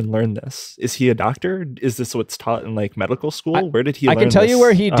Titan's vision learn this? Is he a doctor? Is this what's taught in like medical school? Where did he learn this? I can tell you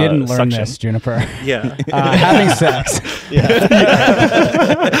where he didn't learn suction? this, Juniper. Yeah. Having sex. Yeah.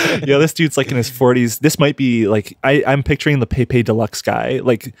 Yeah, this dude's like in his 40s. This might be like, I'm picturing the Pepe Deluxe guy.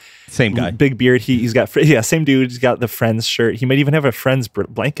 Like, same guy. Big beard. He's got, same dude. He's got the Friends shirt. He might even have a Friends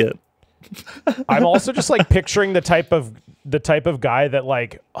blanket. I'm also just like picturing the type of guy that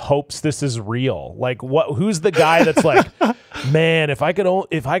like hopes this is real. Like who's the guy that's like, man, if I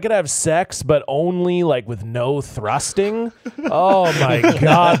could have sex but only like with no thrusting, oh my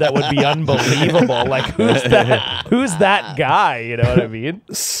god, that would be unbelievable. Like who's that guy, you know what I mean?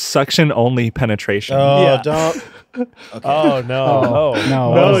 Suction only penetration. Oh, Yeah. don't. Okay. Oh no.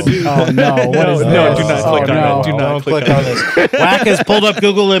 No, dude. Oh no. What is No, this? do not click on it. Do not Don't click click on this. Whack has pulled up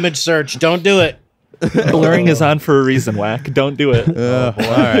Google image search. Don't do it. Blurring is on for a reason, Whack. Don't do it. All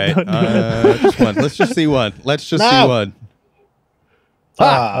right. Just one. Let's just see one. See one.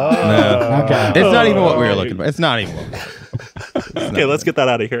 No. Okay. It's not even what we were looking for. It's not even what we were. Okay, let's get that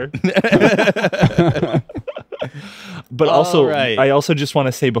out of here. But also, right. I also just want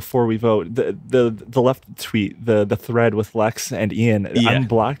to say before we vote, the left tweet, the thread with Lex and Ian, I'm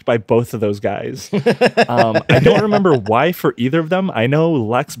blocked by both of those guys. I don't remember why for either of them. I know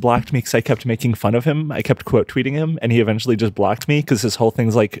Lex blocked me because I kept making fun of him. I kept quote tweeting him, and he eventually just blocked me because his whole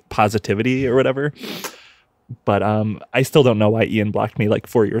thing's like positivity or whatever. But I still don't know why Ian blocked me like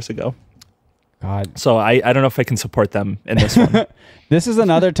 4 years ago. God. So I don't know if I can support them in this one. This is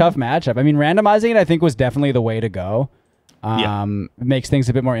another tough matchup. I mean, randomizing it, I think, was definitely the way to go. Makes things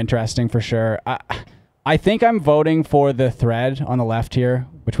a bit more interesting for sure. I think I'm voting for the thread on the left here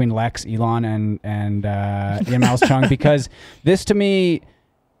between Lex, Elon, and Ian Miles Chung, because this, to me,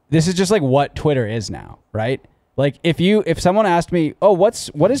 this is just like what Twitter is now, right? Like if someone asked me, oh,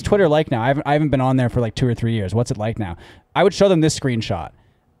 what is Twitter like now? I haven't been on there for like 2 or 3 years. What's it like now? I would show them this screenshot.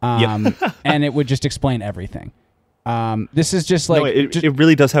 And it would just explain everything. This is just like... No, it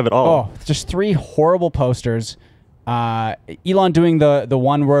really does have it all. Oh, just 3 horrible posters. Elon doing the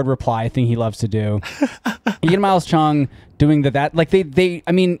one-word reply thing he loves to do. Ian Miles Chung doing that. Like,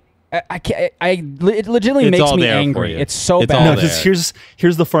 I mean... it legitimately makes me angry. It's so bad. No,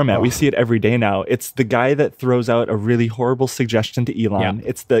 here's the format. We see it every day now. It's the guy that throws out a really horrible suggestion to Elon. Yeah.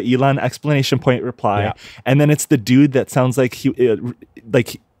 It's the Elon explanation point reply, and then it's the dude that sounds like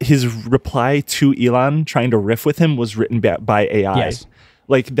his reply to Elon trying to riff with him was written by AI. Yes.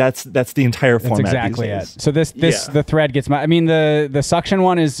 Like that's the entire format. That's exactly these days. it. So the thread gets I mean the suction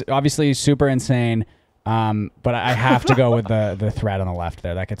one is obviously super insane. But I have to go with the thread on the left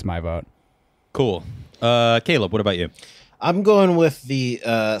there. That gets my vote. Cool. Caleb, what about you? I'm going with the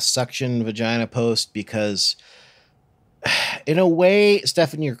suction vagina post because, in a way,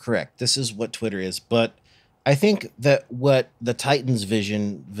 Stefan, you're correct. This is what Twitter is. But I think that what the Titan's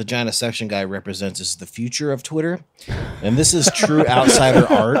vision vagina suction guy represents is the future of Twitter. And this is true outsider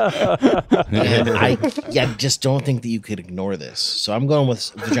art. And I just don't think that you could ignore this. So I'm going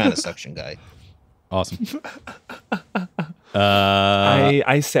with vagina suction guy. Awesome.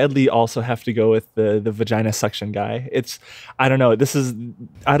 I sadly also have to go with the vagina suction guy. I don't know. This is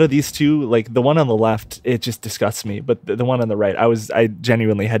out of these two, like the one on the left, it just disgusts me. But the one on the right, I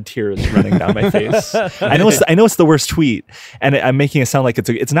genuinely had tears running down my face. I know it's the worst tweet, and I'm making it sound like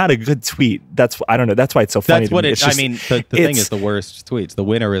it's not a good tweet. I don't know. That's why it's so funny. That's what it. I mean, the thing is the worst tweets. The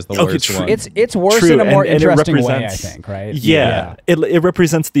winner is the worst one. It's worse in a more interesting way, I think. Right? Yeah. It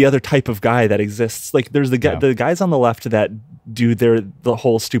represents the other type of guy that exists. Like there's the guys on the left that do the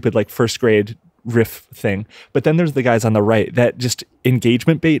whole stupid like first grade riff thing, but then there's the guys on the right that just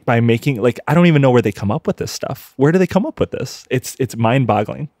engagement bait by making like I don't even know where they come up with this stuff. Where do they come up with this? It's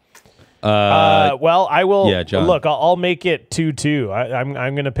mind-boggling. Well, I will. Yeah, John. Look, I'll make it 2-2.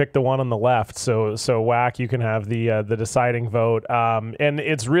 I'm going to pick the one on the left. So Whack, you can have the deciding vote. And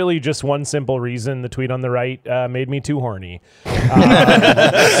it's really just one simple reason. The tweet on the right made me too horny.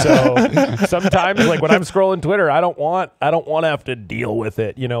 So sometimes, like when I'm scrolling Twitter, I don't want to have to deal with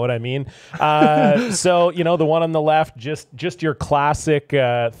it. You know what I mean? So the one on the left, just your classic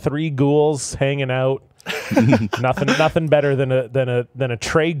 3 ghouls hanging out. nothing better than a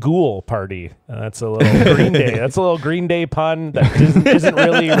Trey Ghoul party. That's a little Green Day. That's a little Green Day pun that isn't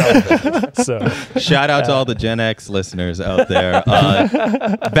really relevant. So shout out to all the Gen X listeners out there.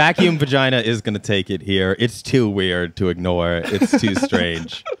 Vacuum vagina is going to take it here. It's too weird to ignore. It's too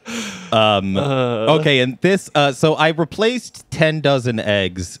strange. Okay, and this. So I replaced 10 dozen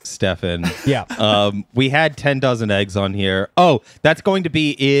eggs, Stefan. Yeah. We had 10 dozen eggs on here. Oh, that's going to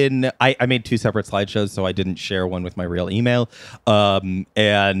be in. I made 2 separate slideshows, so I didn't share one with my real email. And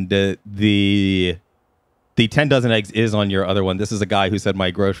the 10 dozen eggs is on your other one. This is a guy who said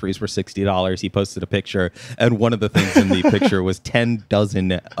my groceries were $60. He posted a picture, and one of the things in the picture was 10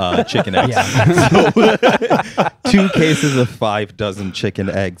 dozen chicken eggs. Yeah. So, 2 cases of 5 dozen chicken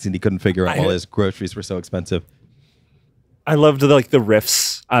eggs, and he couldn't figure out why his groceries were so expensive. I loved the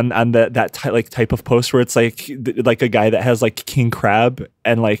riffs on that type of post where it's like a guy that has like king crab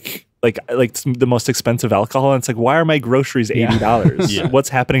and like the most expensive alcohol, and it's like, why are my groceries $80? Yeah. What's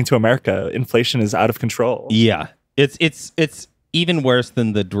happening to America? Inflation is out of control. Yeah, it's even worse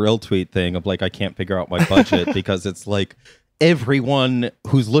than the drill tweet thing of like, I can't figure out my budget because it's like everyone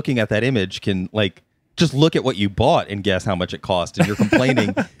who's looking at that image can like just look at what you bought and guess how much it cost, and you're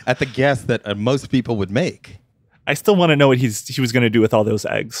complaining at the guess that most people would make. I still want to know what he was going to do with all those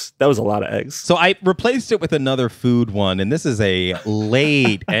eggs. That was a lot of eggs. So I replaced it with another food one, and this is a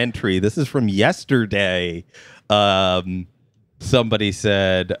late entry. This is from yesterday. Somebody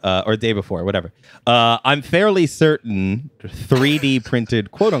said, or day before, whatever. I'm fairly certain 3D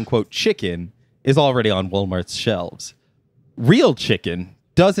printed quote-unquote chicken is already on Walmart's shelves. Real chicken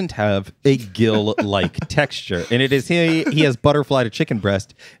doesn't have a gill-like texture, and it is he has butterflied a chicken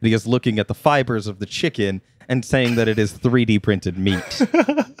breast, and he is looking at the fibers of the chicken and saying that it is 3D printed meat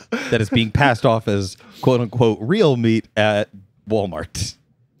that is being passed off as quote-unquote real meat at Walmart.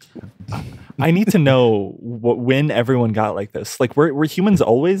 I need to know when everyone got like this. Like, were humans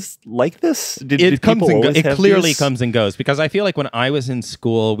always like this? It clearly comes and goes, because I feel like when I was in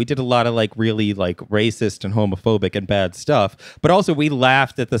school, we did a lot of like really like racist and homophobic and bad stuff, but also we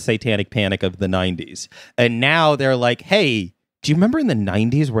laughed at the satanic panic of the 90s. And now they're like, hey, do you remember in the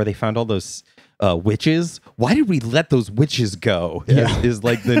 90s where they found all those witches? Why did we let those witches go? Is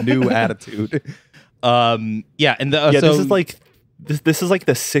like the new attitude. And this is like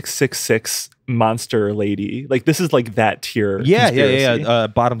the 666 monster lady. Like, this is like that tier. Yeah.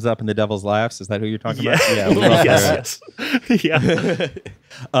 Bottoms up and the devil's laughs. Is that who you're talking about? Yeah. We love yes. Yeah.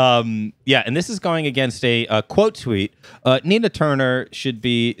 And this is going against a quote tweet. Nina Turner said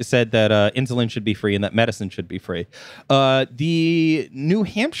that insulin should be free and that medicine should be free. The New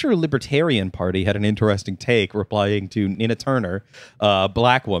Hampshire Libertarian Party had an interesting take replying to Nina Turner,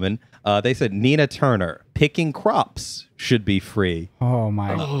 black woman. They said Nina Turner, picking crops should be free. Oh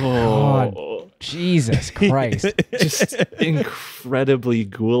my God. Jesus Christ. Just incredibly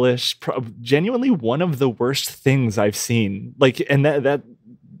ghoulish. Genuinely one of the worst things I've seen. Like, and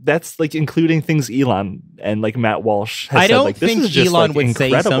that's like including things Elon and like Matt Walsh has I said. don't Like, this think is just, Elon like, would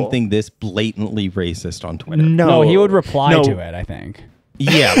incredible. say something this blatantly racist on Twitter. No, he would reply to it, I think.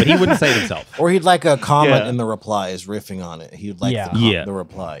 Yeah, but he wouldn't say it himself. Or he'd like a comment in the replies riffing on it. He'd like the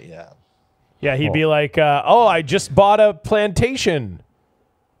reply, Yeah, he'd be like, oh, I just bought a plantation.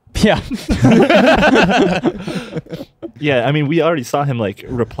 Yeah. Yeah, I mean, we already saw him like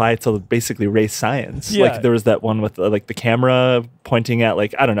reply to basically race science. Yeah. Like, there was that one with like the camera pointing at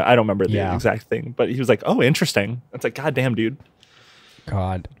like, I don't remember the exact thing, but he was like, oh, interesting. It's like, God damn, dude.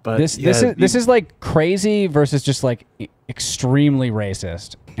 God, but this is like crazy versus just like extremely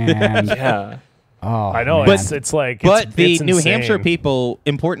racist. And oh, I know, man. it's like, but the it's New insane. Hampshire people,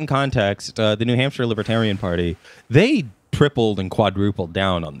 important context, the New Hampshire Libertarian Party, they tripled and quadrupled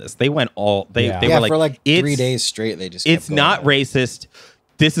down on this. They went all they were like, for like 3 days straight. They just it's not racist.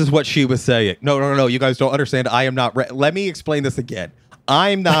 This is what she was saying. No. You guys don't understand. I am not. Let me explain this again.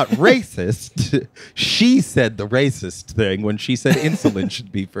 I'm not racist. She said the racist thing when she said insulin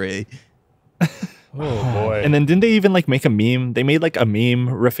should be free. Oh boy! And then didn't they even like make a meme? They made like a meme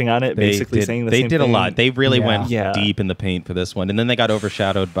riffing on it, basically saying the same thing. They did a lot. They really went Yeah. deep in the paint for this one, and then they got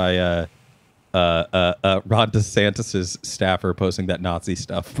overshadowed by Ron DeSantis's staffer posting that Nazi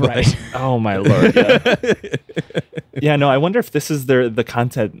stuff. Right. Oh my lord. Yeah. Yeah, no, I wonder if this is the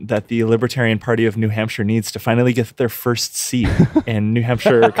content that the Libertarian Party of New Hampshire needs to finally get their first seat in New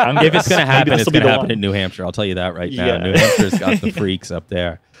Hampshire Congress. If it's going to happen, it's going to happen one. in New Hampshire. I'll tell you that right now. Yeah. New Hampshire's got the freaks up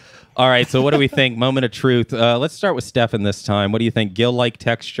there. All right, so what do we think? Moment of truth. Let's start with Stefan this time. What do you think? Gill-like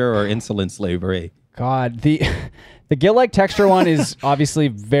texture or insolent slavery? God, the gill-like texture one is obviously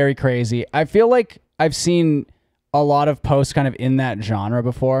very crazy. I feel like I've seen a lot of posts kind of in that genre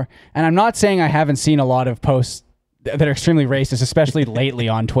before, and I'm not saying I haven't seen a lot of posts that are extremely racist, especially lately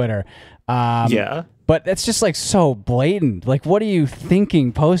on Twitter. Yeah. But it's just like so blatant. Like, what are you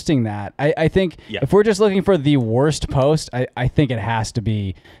thinking posting that? I think if we're just looking for the worst post, I think it has to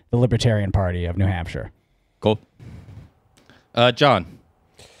be the Libertarian Party of New Hampshire. Cool. John.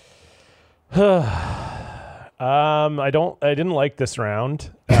 I didn't like this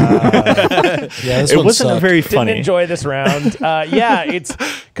round. It wasn't very funny. Didn't enjoy this round. Yeah, it's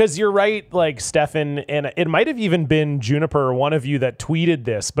because you're right, like Stefan, and it might have even been Juniper or one of you that tweeted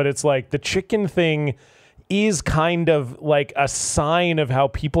this, but it's like the chicken thing is kind of like a sign of how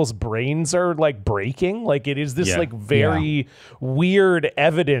people's brains are like breaking. Like it is this like very weird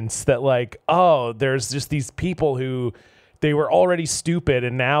evidence that like, oh, there's just these people who they were already stupid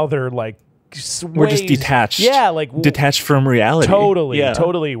and now they're like, we're just detached. Yeah, like detached from reality.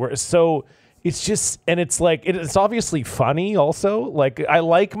 Totally. So it's just, and it's like it's obviously funny. Also, like I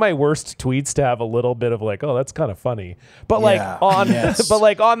like my worst tweets to have a little bit of like, oh, that's kind of funny, but like but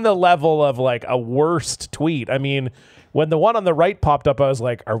like on the level of like a worst tweet. I mean, when the one on the right popped up, I was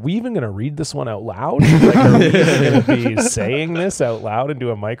like, are we even going to read this one out loud? Like, are we going to be saying this out loud into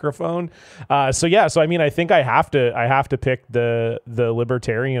a microphone? So I mean, I think I have to pick the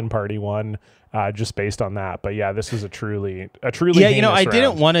Libertarian Party one, just based on that. But yeah, this was a truly you know, I round.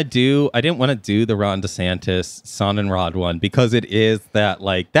 didn't want to do the Ron DeSantis Sonnenrod one because it is that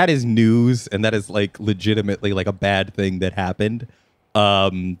like that is news and that is like legitimately like a bad thing that happened.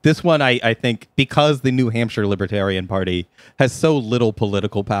 This one, I think, because the New Hampshire Libertarian Party has so little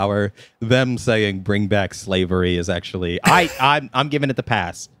political power, them saying "bring back slavery" is actually I'm giving it the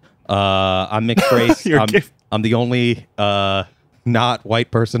pass. I'm mixed race. I'm the only not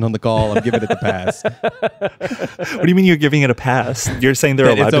white person on the call. I'm giving it the pass. What do you mean you're giving it a pass? You're saying they're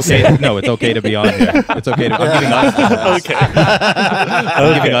allowed to say no, it's okay to be on here. It's okay to. I'm giving us the pass.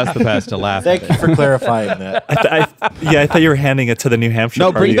 I'm giving us the pass to laugh. Thank you for clarifying that. I thought you were handing it to the New Hampshire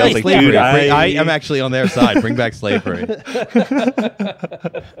No, Party. bring back slavery. Dude, I am actually on their side. Bring back slavery.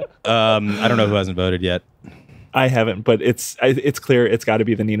 I don't know who hasn't voted yet. I haven't, but it's clear it's got to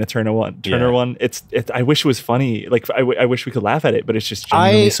be the Nina Turner one. One. I wish it was funny. Like I wish we could laugh at it, but it's just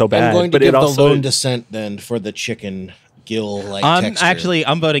genuinely so bad. I'm going to but give it also, the lone dissent then for the chicken gill like texture.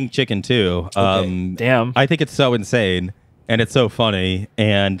 I'm voting chicken too. Damn. I think it's so insane and it's so funny,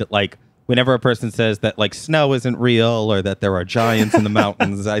 and like whenever a person says that like snow isn't real or that there are giants in the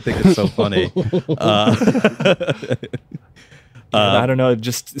mountains, I think it's so funny. I don't know.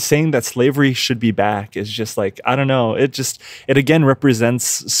 Just saying that slavery should be back is just like, I don't know. It again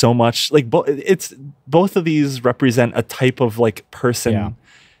represents so much. Like both of these represent a type of like person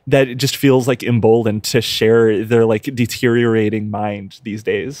that it just feels like emboldened to share their like deteriorating mind these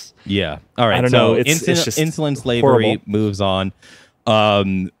days. Yeah. All right. I don't know. It's just insulin slavery horrible. moves on.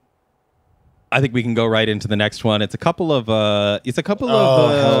 I think we can go right into the next one. It's a couple of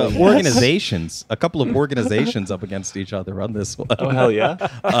organizations, a couple of organizations up against each other on this one. Oh hell yeah!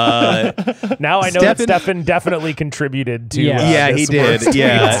 Now I know that Stefan definitely contributed to. He did.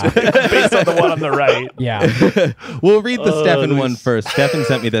 Yeah, based on the one on the right. Yeah, we'll read the Stefan one first. Stefan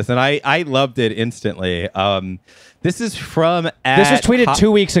sent me this, and I loved it instantly. This is from. This was tweeted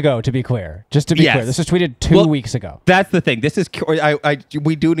 2 weeks ago. To be clear, just to be clear, this was tweeted two weeks ago. That's the thing. This is.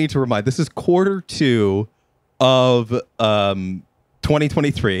 We do need to remind. This is Q2 of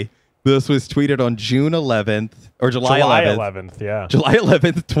 2023. This was tweeted on June 11th or July 11th. Yeah, July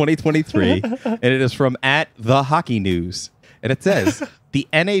 11th, 2023, and it is from @TheHockeyNews, and it says the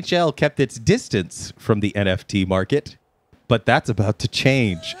NHL kept its distance from the NFT market. But that's about to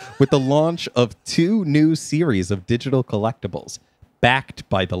change with the launch of 2 new series of digital collectibles backed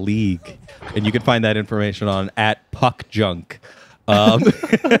by the league. And you can find that information on @PuckJunk.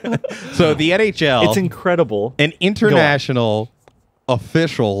 So the NHL... It's incredible. An international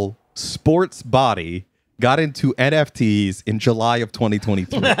official sports body got into NFTs in July of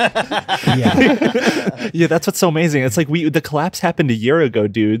 2023. Yeah, that's what's so amazing. It's like the collapse happened a year ago,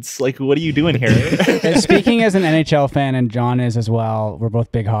 dudes. Like, what are you doing here? Speaking as an NHL fan, and John is as well, we're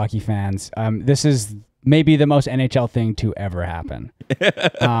both big hockey fans. This is maybe the most NHL thing to ever happen.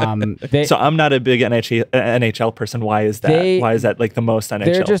 So I'm not a big NHL person. Why is that? Why is that like the most NHL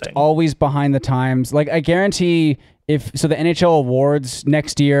They're just thing? always behind the times. Like I guarantee the NHL awards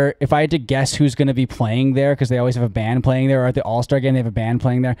next year, if I had to guess who's going to be playing there, because they always have a band playing there, or at the All-Star game they have a band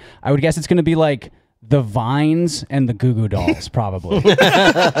playing there, I would guess it's going to be like the Vines and the Goo Goo Dolls, probably.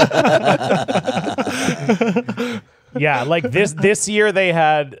 Yeah, like this year they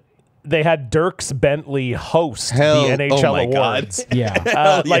had Dierks Bentley host the NHL awards. God.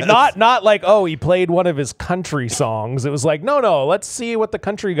 Yeah, like yes. not like, oh, he played one of his country songs. It was like, no, let's see what the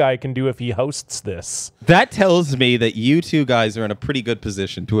country guy can do if he hosts this. That tells me that you two guys are in a pretty good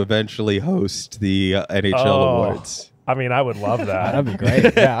position to eventually host the NHL awards. I mean, I would love that. that'd be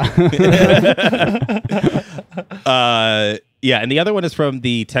great. Yeah. Yeah, and the other one is from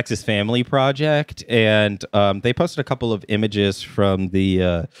the Texas Family Project, and they posted a couple of images from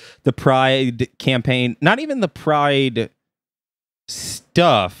the Pride campaign. Not even the Pride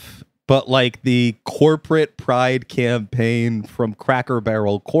stuff, but like the corporate Pride campaign from Cracker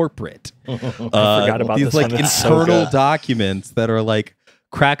Barrel corporate. I forgot about these this like one. It's internal so good. documents that are like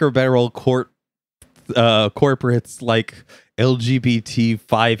Cracker Barrel corporates like LGBT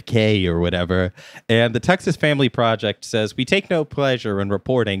 5K or whatever. And the Texas Family Project says, we take no pleasure in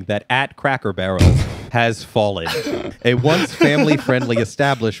reporting that at Cracker Barrel has fallen. A once family-friendly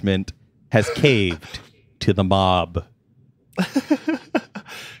establishment has caved to the mob.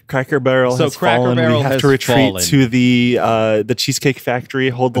 Cracker Barrel So has Cracker fallen. Barrel We have has to retreat fallen. to the Cheesecake Factory.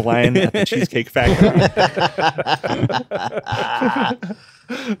 Hold the line at the Cheesecake Factory.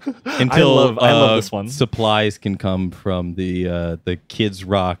 Until I love this one. supplies can come from the Kid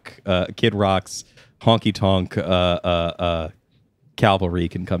Rock's honky tonk cavalry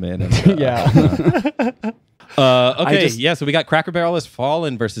can come in. And, Yeah. okay, so we got Cracker Barrel has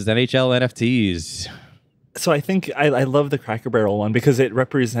fallen versus NHL NFTs. So I think I love the Cracker Barrel one because it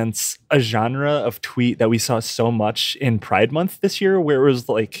represents a genre of tweet that we saw so much in Pride Month this year, where it was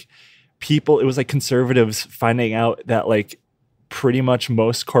like it was like conservatives finding out that like pretty much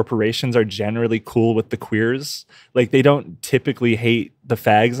most corporations are generally cool with the queers. Like they don't typically hate the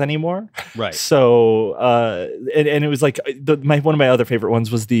fags anymore. Right. So and it was like one of my other favorite ones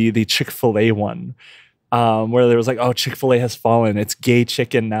was the Chick-fil-A one. Where there was like, oh, Chick-fil-A has fallen. It's gay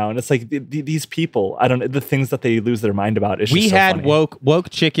chicken now. And it's like these people, I don't know, the things that they lose their mind about. It's We just so had funny. woke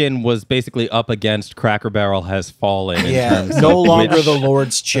chicken was basically up against Cracker Barrel has fallen. in Yeah, terms no of longer which- the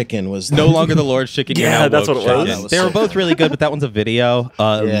Lord's chicken was no longer the Lord's chicken. You're Yeah, now that's woke what it was. chicken. That was They so were both really good, but that one's a video.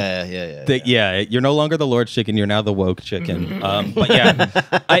 Yeah. You're no longer the Lord's chicken. You're now the woke chicken. But yeah,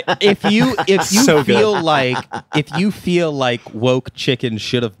 if you So good. if you feel like woke chicken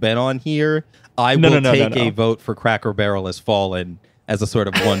should have been on here, I No, will no, take no. a vote for Cracker Barrel has fallen as a sort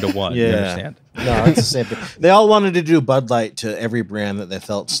of 1-to-1. You understand? No, it's the same thing. They all wanted to do Bud Light to every brand that they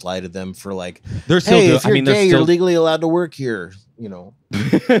felt slighted them for, like, They're still hey, do- if I you're mean, they're gay, still- you're legally allowed to work here. You know,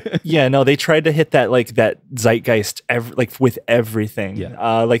 Yeah, no, they tried to hit that zeitgeist with everything.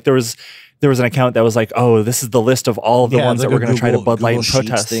 Yeah. Like there was an account that was like, oh, this is the list of all of the ones that like we're a going to try to Google Bud Light and Sheets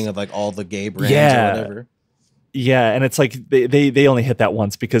protest. thing of like all the gay brands Yeah. or whatever. Yeah, and it's like they only hit that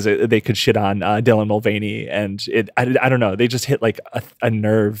once because they could shit on Dylan Mulvaney, and I don't know, they just hit like a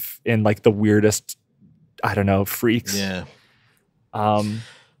nerve in like the weirdest, I don't know, freaks. Yeah. Um,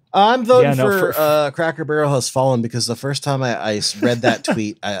 I'm voting Yeah, no, for Cracker Barrel has fallen because the first time I read that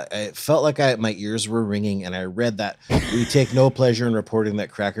tweet, I felt like my ears were ringing, and I read that we take no pleasure in reporting that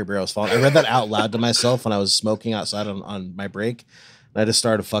Cracker Barrel has fallen. I read that out loud to myself when I was smoking outside on my break, and I just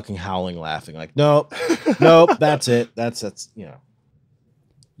started fucking howling, laughing like, nope, that's it, that's you know.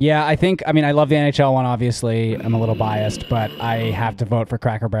 Yeah, I mean, I love the NHL one, obviously. I'm a little biased, but I have to vote for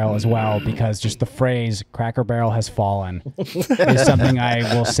Cracker Barrel as well because just the phrase "Cracker Barrel has fallen" is something I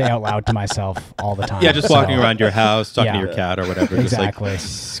will say out loud to myself all the time. Yeah, just So, walking around your house, talking to Yeah. your cat or whatever. Exactly.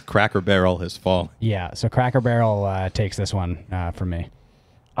 Just like, Cracker Barrel has fallen. Yeah, so Cracker Barrel takes this one from me.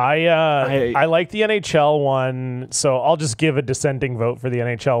 I like the NHL one, so I'll just give a dissenting vote for the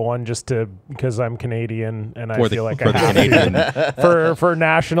NHL one because I'm Canadian and I feel like I have to for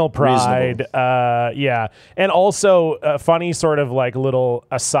national pride. Yeah, and also a funny sort of like little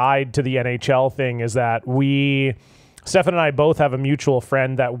aside to the NHL thing is that Stefan and I both have a mutual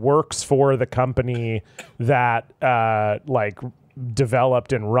friend that works for the company that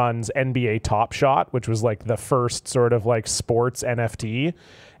developed and runs NBA Top Shot, which was like the first sort of like sports NFT.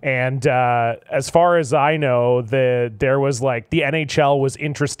 And as far as I know, there was like the NHL was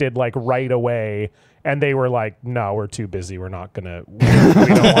interested like right away And they were like, no, we're too busy. We're not going to, we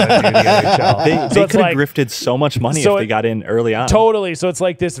don't want to do the NHL. They could have grifted so much money if they got in early on. Totally. So it's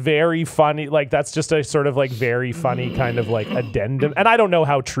like this very funny, like that's just a sort of like very funny kind of like addendum. And I don't know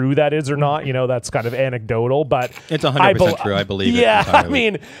how true that is or not. You know, that's kind of anecdotal, but it's 100% true. I believe it. Yeah. I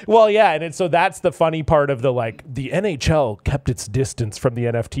mean, well, yeah. And so that's the funny part of the like, the NHL kept its distance from the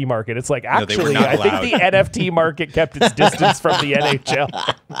NFT market. It's like, actually, I think the NFT market kept its distance from the NHL.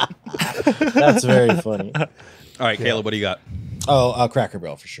 That's very funny. All right, Caleb, what do you got? Oh, Cracker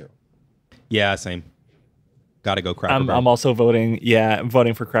Barrel for sure. Yeah, same. Got to go Cracker Barrel. I'm also voting. Yeah, I'm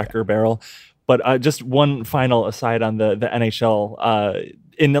voting for Cracker Barrel. But just one final aside on the NHL.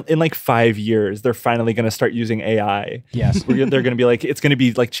 In like 5 years, they're finally going to start using AI. Yes, they're going to be like, it's going to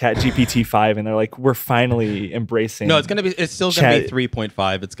be like Chat GPT 5, and they're like, we're finally embracing. No, it's still going to be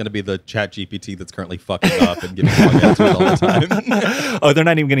 3.5. It's going to be the Chat GPT that's currently fucking up and giving wrong answers all the time. Oh, they're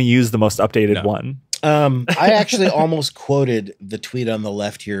not even going to use the most updated one. I actually almost quoted the tweet on the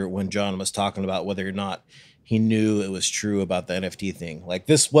left here when John was talking about whether or not he knew it was true about the NFT thing. Like,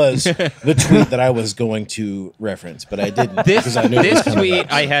 this was the tweet that I was going to reference, but I didn't. This tweet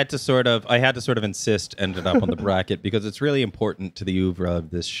I had to sort of insist ended up on the bracket because it's really important to the oeuvre of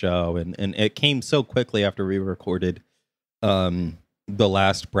this show, and it came so quickly after we recorded the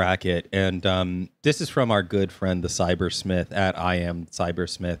last bracket. And this is from our good friend the Cybersmith at I am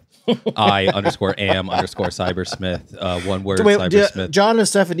Cybersmith. I_am_Cybersmith. One word. Cybersmith. John and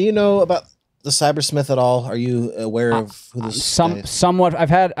Stefan, do you know about the Cybersmith at all? Are you aware of who this somewhat? I've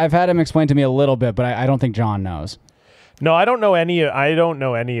had him explain to me a little bit, but I don't think John knows. No, I don't know any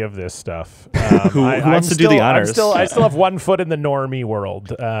of this stuff. Who wants to do the honors? I still have one foot in the normie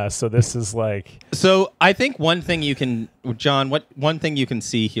world. So this is like. So I think one thing you can, John, one thing you can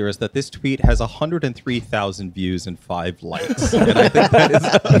see here is that this tweet has 103,000 views and 5 likes, and I think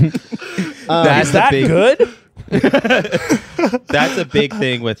that is that good? That's a big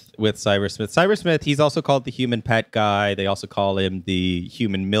thing with Cybersmith. Cybersmith, he's also called the human pet guy. They also call him the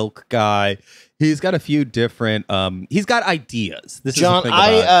human milk guy. He's got a few different. He's got ideas. John,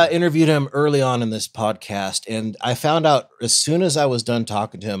 I interviewed him early on in this podcast, and I found out as soon as I was done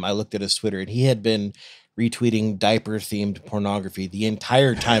talking to him, I looked at his Twitter, and he had been retweeting diaper-themed pornography the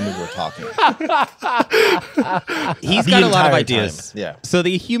entire time we were talking. He's got a lot of ideas. Time. Yeah. So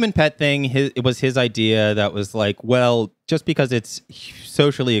the human pet thing, it was his idea that was like, well, just because it's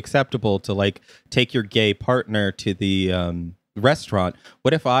socially acceptable to like take your gay partner to the restaurant,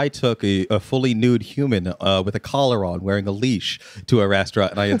 what if I took a fully nude human with a collar on, wearing a leash to a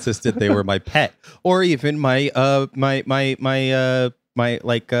restaurant, and I insisted they were my pet, or even my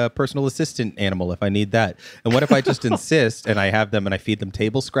personal assistant animal if I need that? And what if I just insist and I have them and I feed them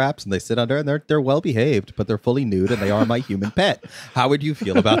table scraps and they sit under and they're well behaved, but they're fully nude and they are my human pet? How would you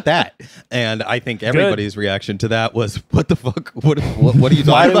feel about that? And I think everybody's reaction to that was, what the fuck? What are you talking about?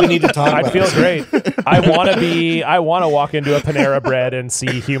 Why do we need to talk about I feel great. I want to walk into a Panera Bread and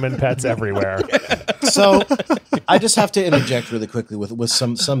see human pets everywhere. So I just have to interject really quickly with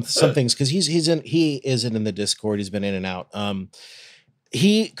some things, because he isn't in the Discord. He's been in and out.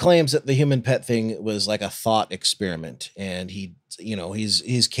 He claims that the human pet thing was like a thought experiment, and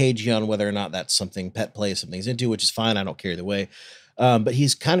he's cagey on whether or not that's something Pet Play something's into, which is fine. I don't care either way. But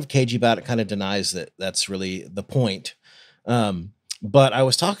he's kind of cagey about it, kind of denies that that's really the point. But I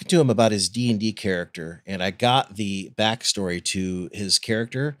was talking to him about his D&D character, and I got the backstory to his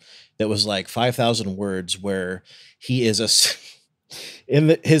character that was like 5,000 words, where he is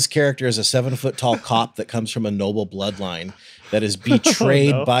his character is a 7-foot tall cop that comes from a noble bloodline that is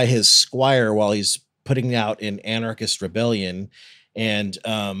betrayed by his squire while he's putting out an anarchist rebellion. And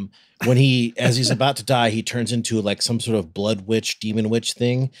as he's about to die, he turns into like some sort of blood witch, demon witch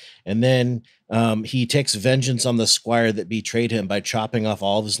thing. And then he takes vengeance on the squire that betrayed him by chopping off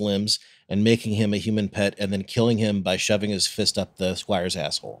all of his limbs and making him a human pet, and then killing him by shoving his fist up the squire's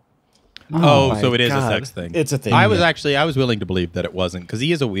asshole. Oh, so it is a sex thing. It's a thing. I was willing to believe that it wasn't, because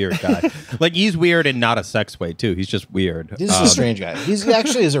he is a weird guy. Like, he's weird in not a sex way too. He's just weird. He's a strange guy. He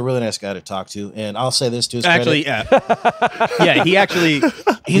actually is a really nice guy to talk to, and I'll say this to his credit. Yeah, he actually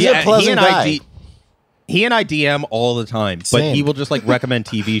he's a pleasant guy. He and I DM all the time, but he will just like recommend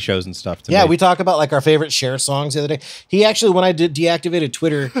TV shows and stuff to me. Yeah, we talk about like our favorite Cher songs the other day. He actually, when I deactivated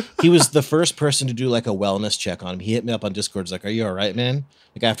Twitter, he was the first person to do like a wellness check on him. He hit me up on Discord. He's like, "Are you all right, man?"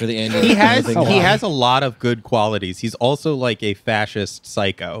 Like, after the end, he has a lot of good qualities. He's also like a fascist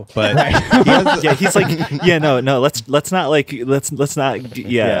psycho, but he's like, let's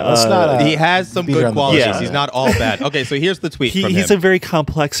not. He has some good qualities. Yeah. He's not all bad. Okay, so here's the tweet. He's a very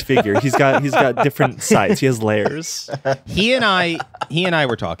complex figure. He's got different sides sides. He has layers. He and I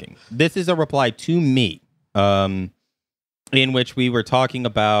were talking. This is a reply to me, in which we were talking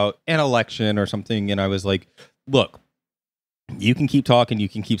about an election or something, and I was like, "Look, you can keep talking, you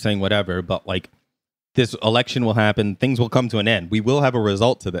can keep saying whatever, but like, this election will happen. Things will come to an end. We will have a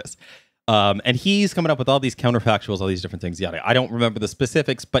result to this." And he's coming up with all these counterfactuals, all these different things. Yeah, I don't remember the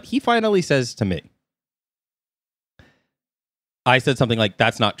specifics, but he finally says to me, I said something like,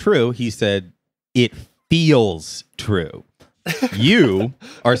 "That's not true." He said, "It feels true. You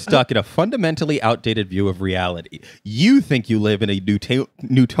are stuck in a fundamentally outdated view of reality. You think you live in a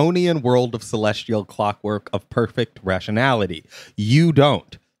Newtonian world of celestial clockwork of perfect rationality. You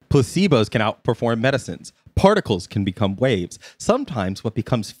don't. Placebos can outperform medicines. Particles can become waves. Sometimes what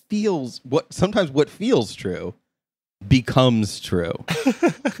feels true becomes true."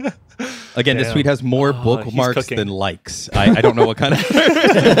 Again, this tweet has more bookmarks than likes. I don't know what kind of...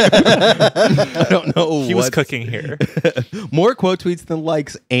 I don't know. He was cooking here. More quote tweets than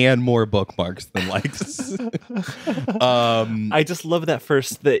likes and more bookmarks than likes. I just love that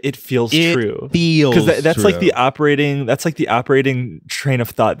first, that it feels true. Because that's true. like the operating train of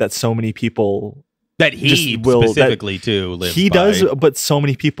thought that so many people... That he specifically too lives he by. Does, but so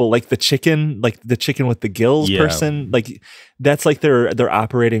many people, like the chicken with the gills person, like that's like their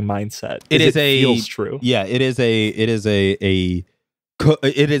operating mindset. It feels true. Yeah, it is a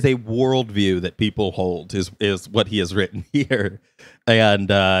worldview that people hold is what he has written here, and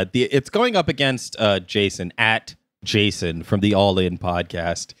it's going up against Jason from the All In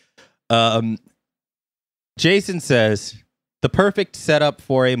podcast. Jason says, "The perfect setup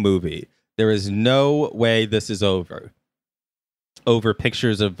for a movie. There is no way this is over." Over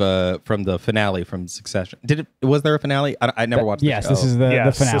pictures of from the finale from Succession. Was there a finale? I never watched. Yes, the show. this is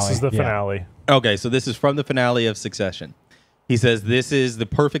the finale. This is the finale. Okay, so this is from the finale of Succession. He says this is the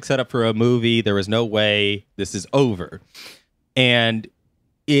perfect setup for a movie. There is no way this is over, and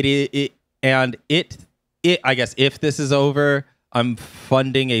it I guess if this is over, I'm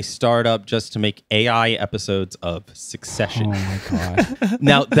funding a startup just to make AI episodes of Succession. Oh my God.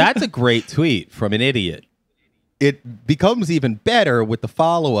 Now, that's a great tweet from an idiot. It becomes even better with the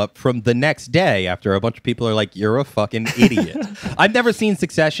follow-up from the next day after a bunch of people are like, "You're a fucking idiot." I've never seen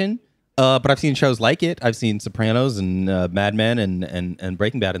Succession, but I've seen shows like it. I've seen Sopranos and Mad Men and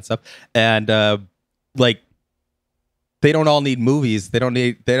Breaking Bad and stuff. And like, they don't all need movies. They don't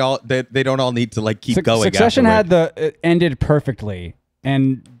all need to like keep going. Succession afterward. had ended perfectly,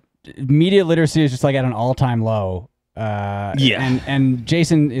 and media literacy is just like at an all-time low. And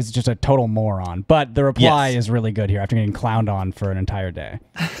Jason is just a total moron. But the reply is really good here after getting clowned on for an entire day.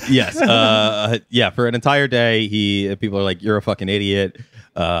 Yes. For an entire day, people are like, "You're a fucking idiot."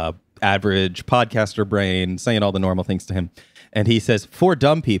 Average podcaster brain, saying all the normal things to him, and he says, "For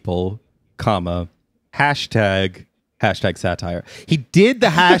dumb people, comma hashtag." Hashtag satire. He did the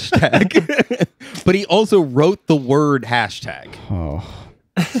hashtag, but he also wrote the word hashtag. Oh.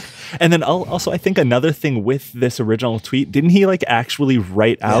 And then also, I think another thing with this original tweet, didn't he like actually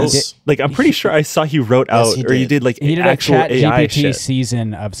write out? Like, I'm pretty sure I saw he wrote out, or he did like he did actual a AI ChatGPT shit.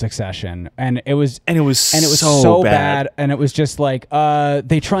 season of Succession, and it was so bad, and it was just like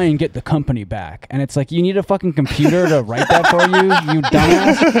they try and get the company back, and it's like, you need a fucking computer to write that for you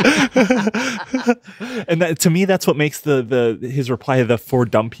dumbass. And that, to me, that's what makes his reply the "for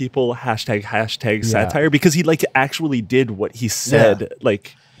dumb people" hashtag satire, because he like actually did what he said.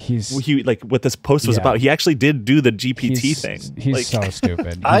 Like. He like what this post was about. He actually did do the GPT thing. He's like, so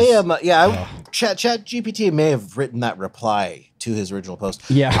stupid. Chat GPT may have written that reply to his original post.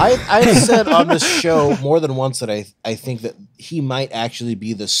 Yeah. I've said on this show more than once that I think that he might actually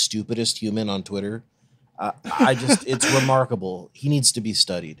be the stupidest human on Twitter. It's remarkable. He needs to be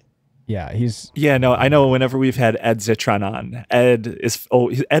studied. Yeah, I know whenever we've had Ed Zitron on, Ed is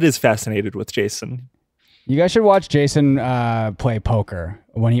fascinated with Jason. You guys should watch Jason play poker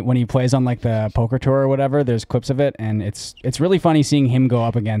when he plays on like the poker tour or whatever. There's clips of it, and it's really funny seeing him go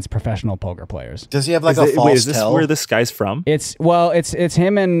up against professional poker players. Does he have like a false is this tell? where this guy's from? It's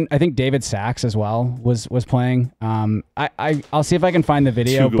him, and I think David Sachs as well was playing. I'll see if I can find the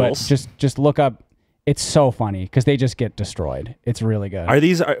video, but just look up. It's so funny because they just get destroyed. It's really good.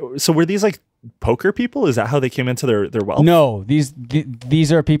 Were these like poker people? Is that how they came into their wealth? No,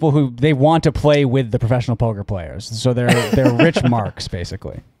 these are people who they want to play with the professional poker players. So they're rich marks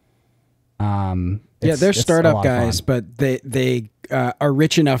basically. They're startup guys, but they are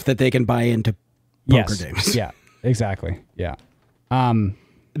rich enough that they can buy into poker games. Yeah, exactly. Yeah.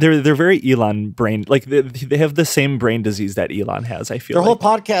 They're very Elon brain. Like they have the same brain disease that Elon has. I feel their whole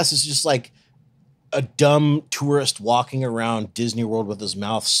podcast is just like a dumb tourist walking around Disney World with his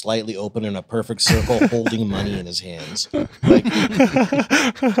mouth slightly open in a perfect circle, holding money in his hands. Like,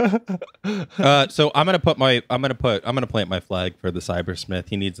 so I'm gonna plant my flag for the Cybersmith.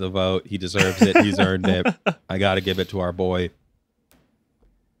 He needs the vote. He deserves it. He's earned it. I got to give it to our boy.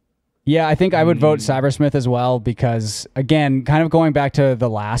 Yeah, I think I would vote Cybersmith as well because, again, kind of going back to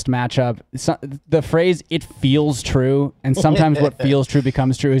the last matchup, the phrase "it feels true," and sometimes what feels true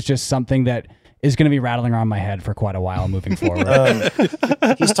becomes true is just something that is going to be rattling around my head for quite a while moving forward.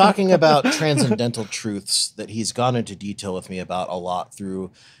 He's talking about transcendental truths that he's gone into detail with me about a lot through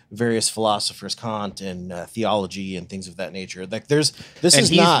various philosophers, Kant and theology and things of that nature. Like he's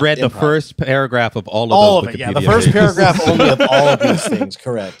read the first paragraph of all of those. It, yeah, the first paragraph only of all of these things.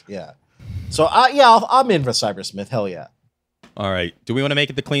 Correct. Yeah. So I'm in for Cybersmith. Hell yeah. All right. Do we want to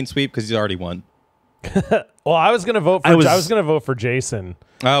make it the clean sweep because he's already won? Well, I was gonna vote for. I was gonna vote for Jason.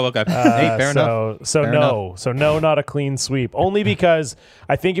 Oh, okay. Hey, fair enough. Fair enough. So no, not a clean sweep. Only because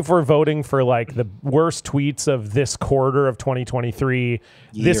I think if we're voting for like the worst tweets of this quarter of 2023,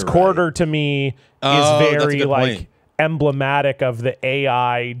 this quarter to me is very like point. Emblematic of the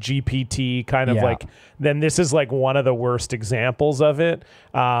AI GPT kind of like. Then this is like one of the worst examples of it.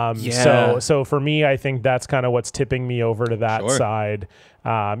 So for me, I think that's kind of what's tipping me over to that side.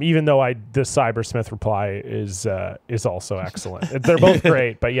 Even though the Cybersmith reply is also excellent. They're both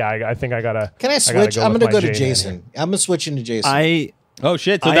great, but yeah, I think I gotta. Can I switch? I'm gonna go to Jason. I'm gonna switch into Jason. Oh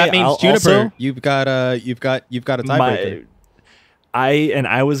shit! So that means Juniper. Also, you've got a tiebreaker.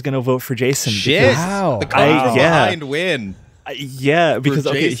 I was gonna vote for Jason. Shit! Wow. The behind win. Because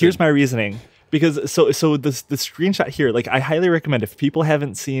here's my reasoning. Because so the screenshot here, like I highly recommend if people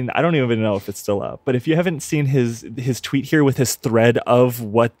haven't seen, I don't even know if it's still up, but if you haven't seen his tweet here with his thread of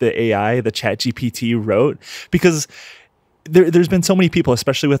what the AI, the ChatGPT wrote, because there's been so many people,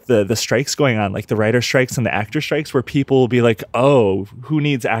 especially with the strikes going on, like the writer strikes and the actor strikes, where people will be like, oh, who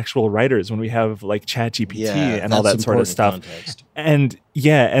needs actual writers when we have like ChatGPT and all that sort of stuff. Context.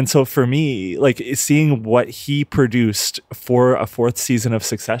 And so for me, like seeing what he produced for a 4th season of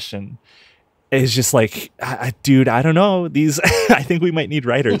Succession is just like, dude, I don't know. I think we might need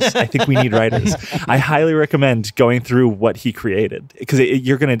writers. I think we need writers. I highly recommend going through what he created because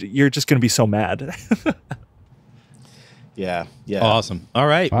you're just gonna be so mad. Yeah. Awesome. All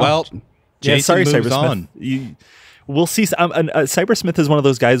right. Wow. Well, Jason moves on. We'll see. Cybersmith is one of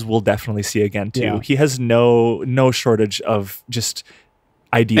those guys we'll definitely see again too. Yeah. He has no shortage of just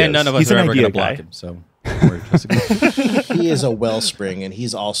ideas, and none of us are ever gonna block him. So. He is a wellspring, and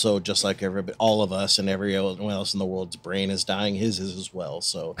he's also just like all of us, and everyone else in the world's brain is dying. His is as well,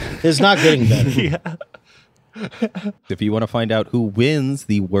 so it's not getting better. If you want to find out who wins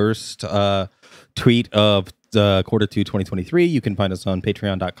the worst tweet of quarter 2 2023, you can find us on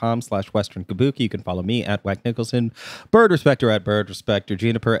patreon.com/Western Kabuki. You can follow me at Wack Nicholson, Bird Respecter at Bird Respecter,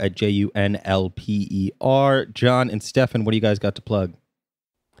 Juniper at JUNLPER. John and Stefan, what do you guys got to plug?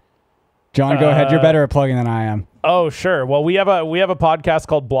 John, go ahead. You're better at plugging than I am. Oh, sure. Well, we have a podcast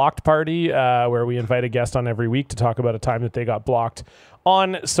called Blocked Party, where we invite a guest on every week to talk about a time that they got blocked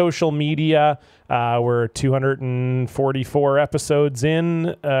on social media. We're 244 episodes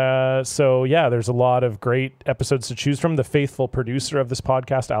in. So yeah, there's a lot of great episodes to choose from. The faithful producer of this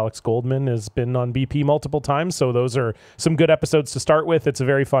podcast, Alex Goldman, has been on BP multiple times. So those are some good episodes to start with. It's a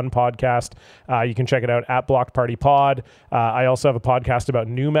very fun podcast. You can check it out at Blocked Party Pod. I also have a podcast about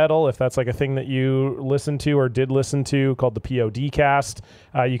new metal, if that's like a thing that you listen to or did listen to, called the POD Cast.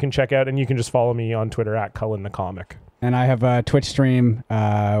 You can check out, and you can just follow me on Twitter at Cullen the Comic. And I have a Twitch stream.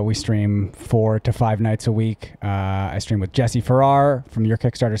 We stream 4 to 5 nights a week. I stream with Jesse Farrar from Your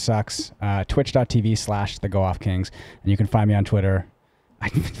Kickstarter Sucks, twitch.tv/TheGoOffKings. And you can find me on Twitter.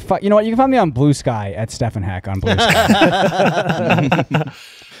 You know what? You can find me on Blue Sky at Stefan Heck on Blue Sky.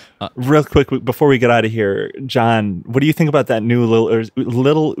 Real quick, before we get out of here, John, what do you think about that new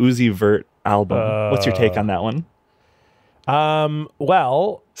Little Uzi Vert album? What's your take on that one?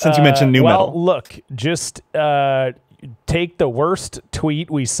 Well, since you mentioned new metal, look, just take the worst tweet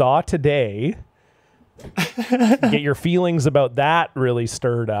we saw today, get your feelings about that really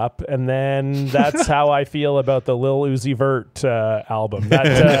stirred up, and then that's how I feel about the Lil Uzi Vert album.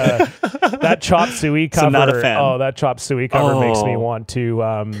 That Chop Suey cover. So not a fan. Oh, that Chop Suey cover makes me want to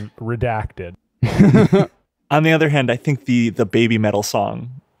redact it. On the other hand, I think the baby metal song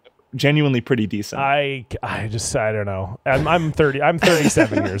genuinely pretty decent. I don't know. I'm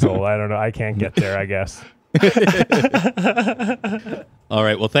 37 years old. I don't know. I can't get there, I guess. All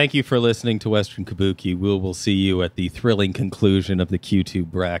right. Well, thank you for listening to Western Kabuki. We'll see you at the thrilling conclusion of the Q2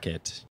 bracket.